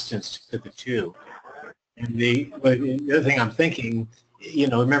resistance to the two. And the other thing I'm thinking,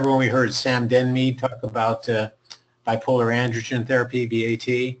 remember when we heard Sam Denmead talk about bipolar androgen therapy, BAT?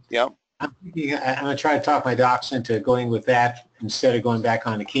 Yep. I'm thinking I'm going to try to talk my docs into going with that instead of going back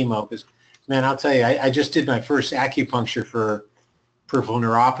on the chemo. Because, man, I'll tell you, I just did my first acupuncture for peripheral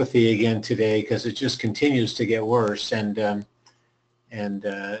neuropathy again today because it just continues to get worse. And I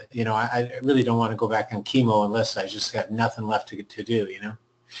really don't want to go back on chemo unless I just got nothing left to do,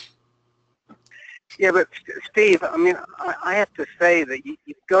 Yeah, but Steve, I mean, I have to say that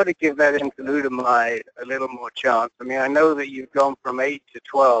you've got to give that enzalutamide a little more chance. I mean, I know that you've gone from 8 to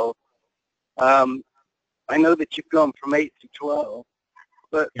 12. I know that you've gone from 8 to 12,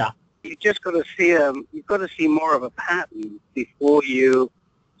 but yeah, you just got to see you've got to see more of a pattern before you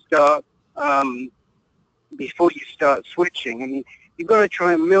start switching. I mean, you've got to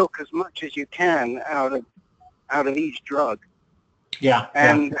try and milk as much as you can out of each drug. Yeah.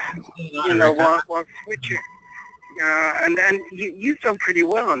 And while switching, and you've done pretty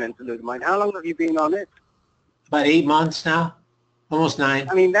well on enzalutamide. How long have you been on it? About 8 months now, almost 9.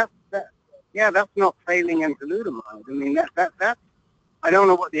 I mean, that's not failing enzalutamide. I mean, that I don't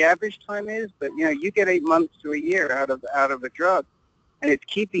know what the average time is, but you get 8 months to a year out of a drug, and it's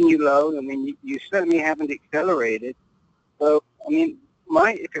keeping you low. I mean, you certainly haven't accelerated. So, I mean,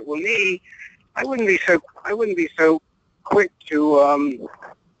 if it were me, I wouldn't be so quick to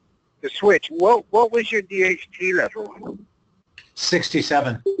switch. What was your DHT level?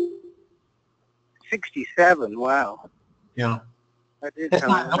 67. 67. Wow. Yeah. That is It's high.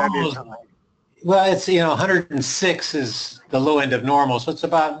 not That normal. is high. Well, it's 106 is the low end of normal, so it's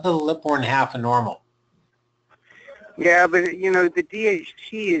about a little more than half of normal. Yeah, but the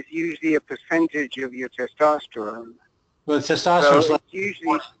DHT is usually a percentage of your testosterone. Well, testosterone so it's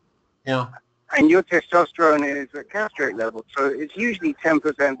usually, yeah. And your testosterone is at castrate level, so it's usually 10%.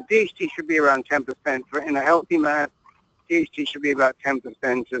 The DHT should be around 10%. In a healthy man, DHT should be about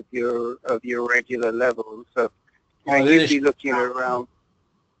 10% of your regular levels. So you'd be looking at around.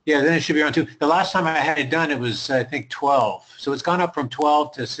 Yeah, then it should be around 2. The last time I had it done, it was, I think, 12. So it's gone up from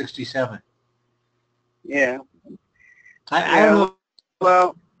 12 to 67. Yeah. I don't know.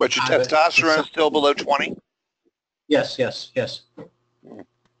 Well, but your testosterone is still below 20? Yes.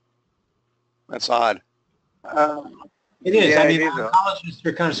 That's odd. It is. Yeah, I mean, it is oncologists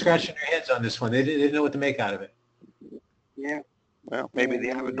are kind of scratching their heads on this one. They didn't know what to make out of it. Yeah. Well, maybe the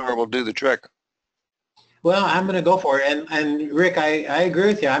Avidor will do the trick. Well, I'm going to go for it. And Rick, I agree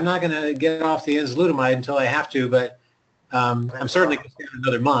with you. I'm not going to get off the enzalutamide until I have to, but I'm certainly going to stay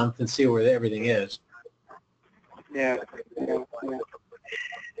another month and see where everything is. Yeah.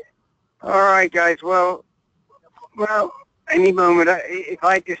 All right, guys. Well, any moment, if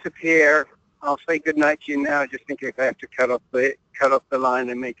I disappear, I'll say goodnight to you now, just in case I have to cut off the line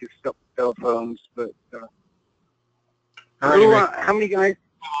and make you stop cell phones. But how many guys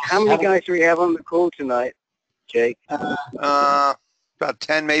do we have on the call tonight, Jake? About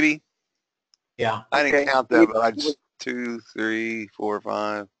 10 maybe. Yeah. I didn't count them, but I just 2, 3, 4,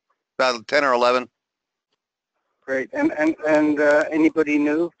 5, about 10 or 11. Great. And anybody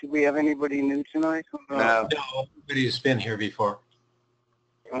new? Do we have anybody new tonight? No. Everybody's been here before.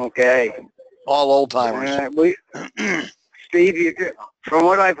 Okay. All old timers. Steve, from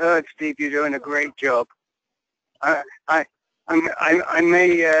what I've heard, Steve, you're doing a great job. I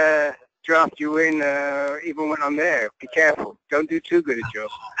may draft you in even when I'm there. Be careful. Don't do too good a job.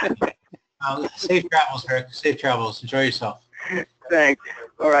 Safe travels, Rick. Safe travels. Enjoy yourself. Thanks.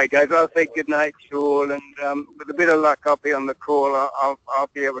 All right, guys. I'll say good night to you all, and with a bit of luck, I'll be on the call. I'll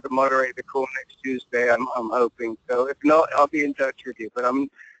be able to moderate the call next Tuesday. I'm hoping. So if not, I'll be in touch with you. But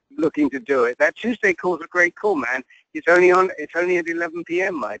I'm looking to do it. That Tuesday call's a great call, man. It's only at 11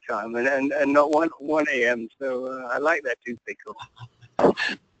 p.m. my time, and not 1 a.m. So I like that Tuesday call.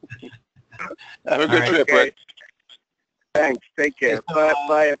 Have a good trip, Rick. Thanks. Take care.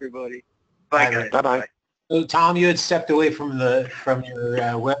 Bye, everybody. Bye, guys. Bye-bye. So, Tom, you had stepped away from your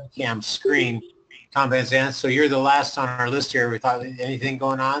webcam screen, Tom Van Zandt. So you're the last on our list here. We thought anything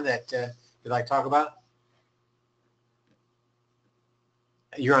going on that you'd like to talk about?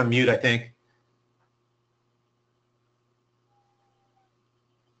 You're on mute, I think.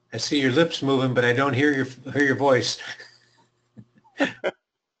 I see your lips moving, but I don't hear your voice.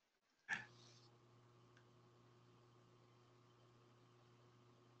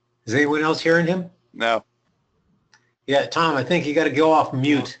 Is anyone else hearing him? No. Yeah, Tom, I think you got to go off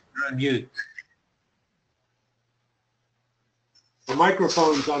mute. You're on mute. The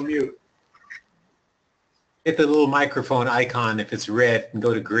microphone's on mute. Hit the little microphone icon if it's red and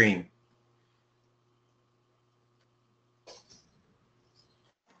go to green.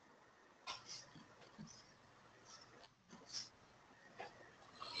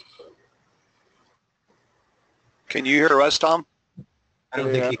 Can you hear us, Tom? I don't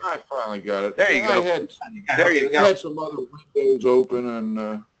think I finally got it. There you go. There you go. I had some other windows open,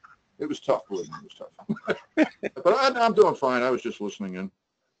 and it was tough. It was tough. But I'm doing fine. I was just listening in.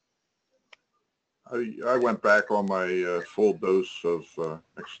 I went back on my full dose of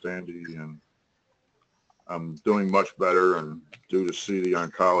Xtandi, and I'm doing much better, and due to see the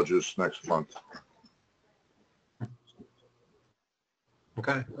oncologist next month.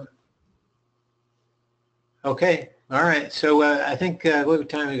 Okay. Okay. All right. So I think what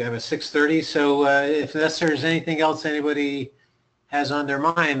time do we have? 6:30. So if there's anything else anybody has on their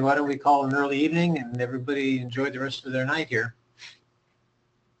mind, why don't we call an early evening and everybody enjoy the rest of their night here?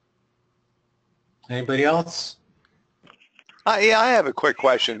 Anybody else? Yeah, I have a quick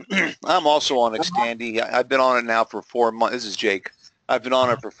question. I'm also on Xtandi. I've been on it now for 4 months. This is Jake. I've been on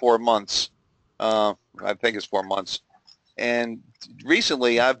it for 4 months. I think it's 4 months. And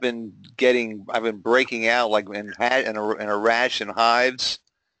recently, I've been breaking out like in a rash and hives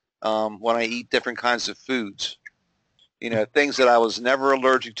when I eat different kinds of foods. You know, things that I was never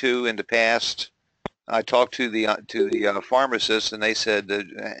allergic to in the past. I talked to the pharmacist, and they said that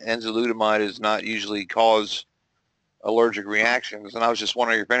enzalutamide does not usually cause allergic reactions. And I was just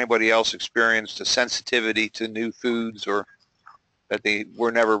wondering if anybody else experienced a sensitivity to new foods or that they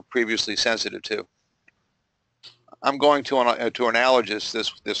were never previously sensitive to. I'm going to an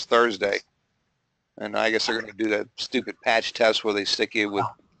allergist this Thursday, and I guess they're going to do that stupid patch test where they stick you with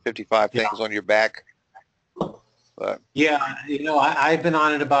 55 things on your back. But yeah, you know, I've been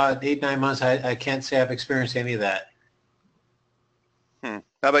on it about 8-9 months. I can't say I've experienced any of that. How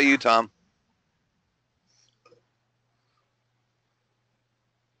about you, Tom?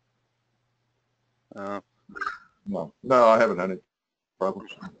 No, I haven't had any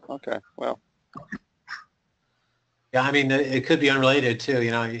problems. Okay, well. Yeah, I mean, it could be unrelated too.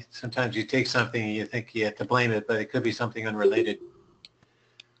 You know, sometimes you take something and you think you have to blame it, but it could be something unrelated.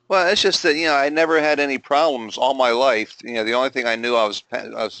 Well, it's just that, you know, I never had any problems all my life. You know, the only thing I knew I was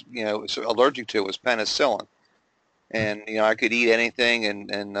you know, allergic to was penicillin. And, you know, I could eat anything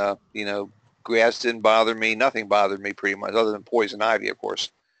and you know, grass didn't bother me. Nothing bothered me pretty much other than poison ivy, of course.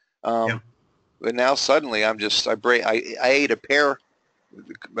 But now suddenly I ate a pear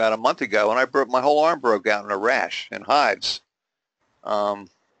about a month ago, and my whole arm broke out in a rash and hives.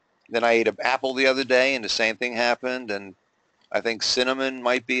 Then I ate an apple the other day, and the same thing happened. And I think cinnamon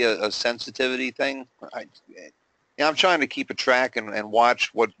might be a sensitivity thing. I'm trying to keep a track and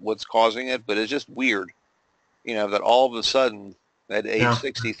watch what's causing it, but it's just weird, you know, that all of a sudden at age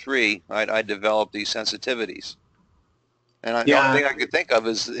 63, I developed these sensitivities. And the only thing I could think of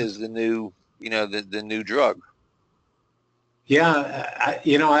is the new, you know, the new drug. Yeah,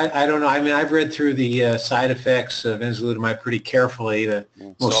 you know, I don't know. I mean, I've read through the side effects of enzalutamide pretty carefully. The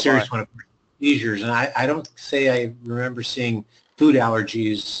most serious one, seizures, and I don't say I remember seeing food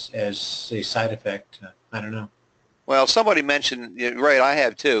allergies as a side effect. I don't know. Well, somebody mentioned, right? I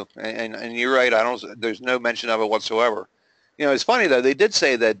have too, and you're right. There's no mention of it whatsoever. You know, it's funny though. They did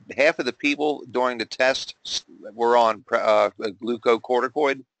say that half of the people during the test were on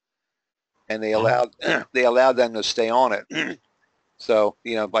glucocorticoid, and they allowed them to stay on it. So,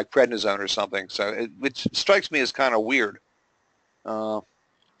 you know, like prednisone or something. So which strikes me as kind of weird.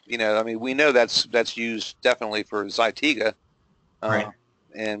 You know, I mean, we know that's used definitely for Zytiga, right?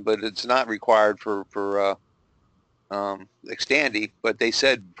 But it's not required for Xtandi. But they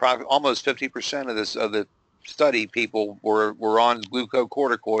said almost 50% of the study people were on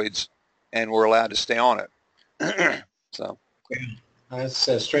glucocorticoids and were allowed to stay on it. So. That's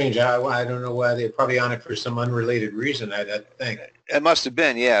strange. I don't know why. They're probably on it for some unrelated reason, I think. It must have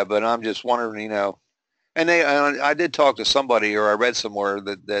been, yeah, but I'm just wondering, you know. And I did talk to somebody, or I read somewhere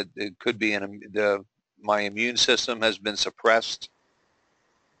that it could be my immune system has been suppressed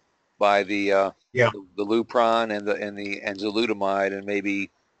by the Lupron and the enzalutamide, and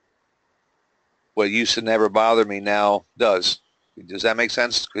maybe what used to never bother me now does. Does that make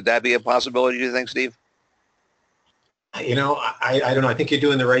sense? Could that be a possibility, do you think, Steve? You know, I don't know. I think you're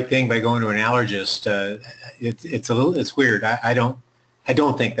doing the right thing by going to an allergist. It's weird. I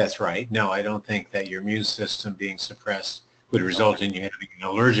don't think that's right. No, I don't think that your immune system being suppressed would result in you having an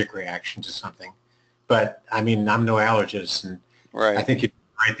allergic reaction to something. But I mean, I'm no allergist, and I think you're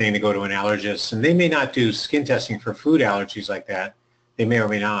right thing to go to an allergist. And they may not do skin testing for food allergies like that. They may or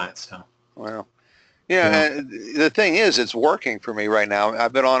may not. So. Well, yeah, and the thing is, it's working for me right now.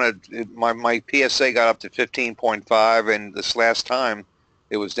 I've been on my PSA got up to 15.5, and this last time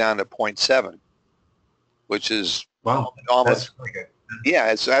it was down to 0.7, which is wow, almost, that's really good.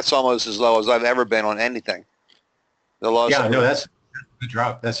 Yeah, that's almost as low as I've ever been on anything. The lowest. Yeah, no, that's a good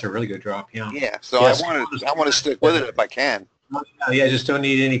drop. That's a really good drop. Yeah. Yeah, so yes. I want to stick with it if I can. Yeah, I just don't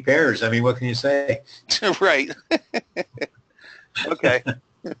need any pairs. I mean, what can you say? Right. Okay.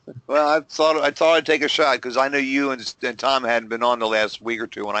 Well, I thought I'd take a shot because I know you and Tom hadn't been on the last week or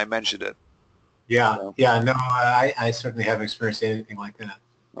two when I mentioned it. Yeah, So. yeah, no, I certainly haven't experienced anything like that.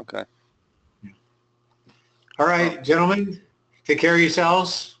 Okay. All right, gentlemen, take care of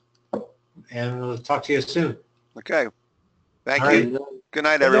yourselves, and we'll talk to you soon. Okay. Thank All you. right. Good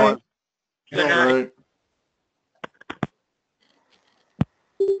night, everyone. Good night.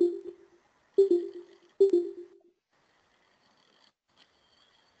 Good night.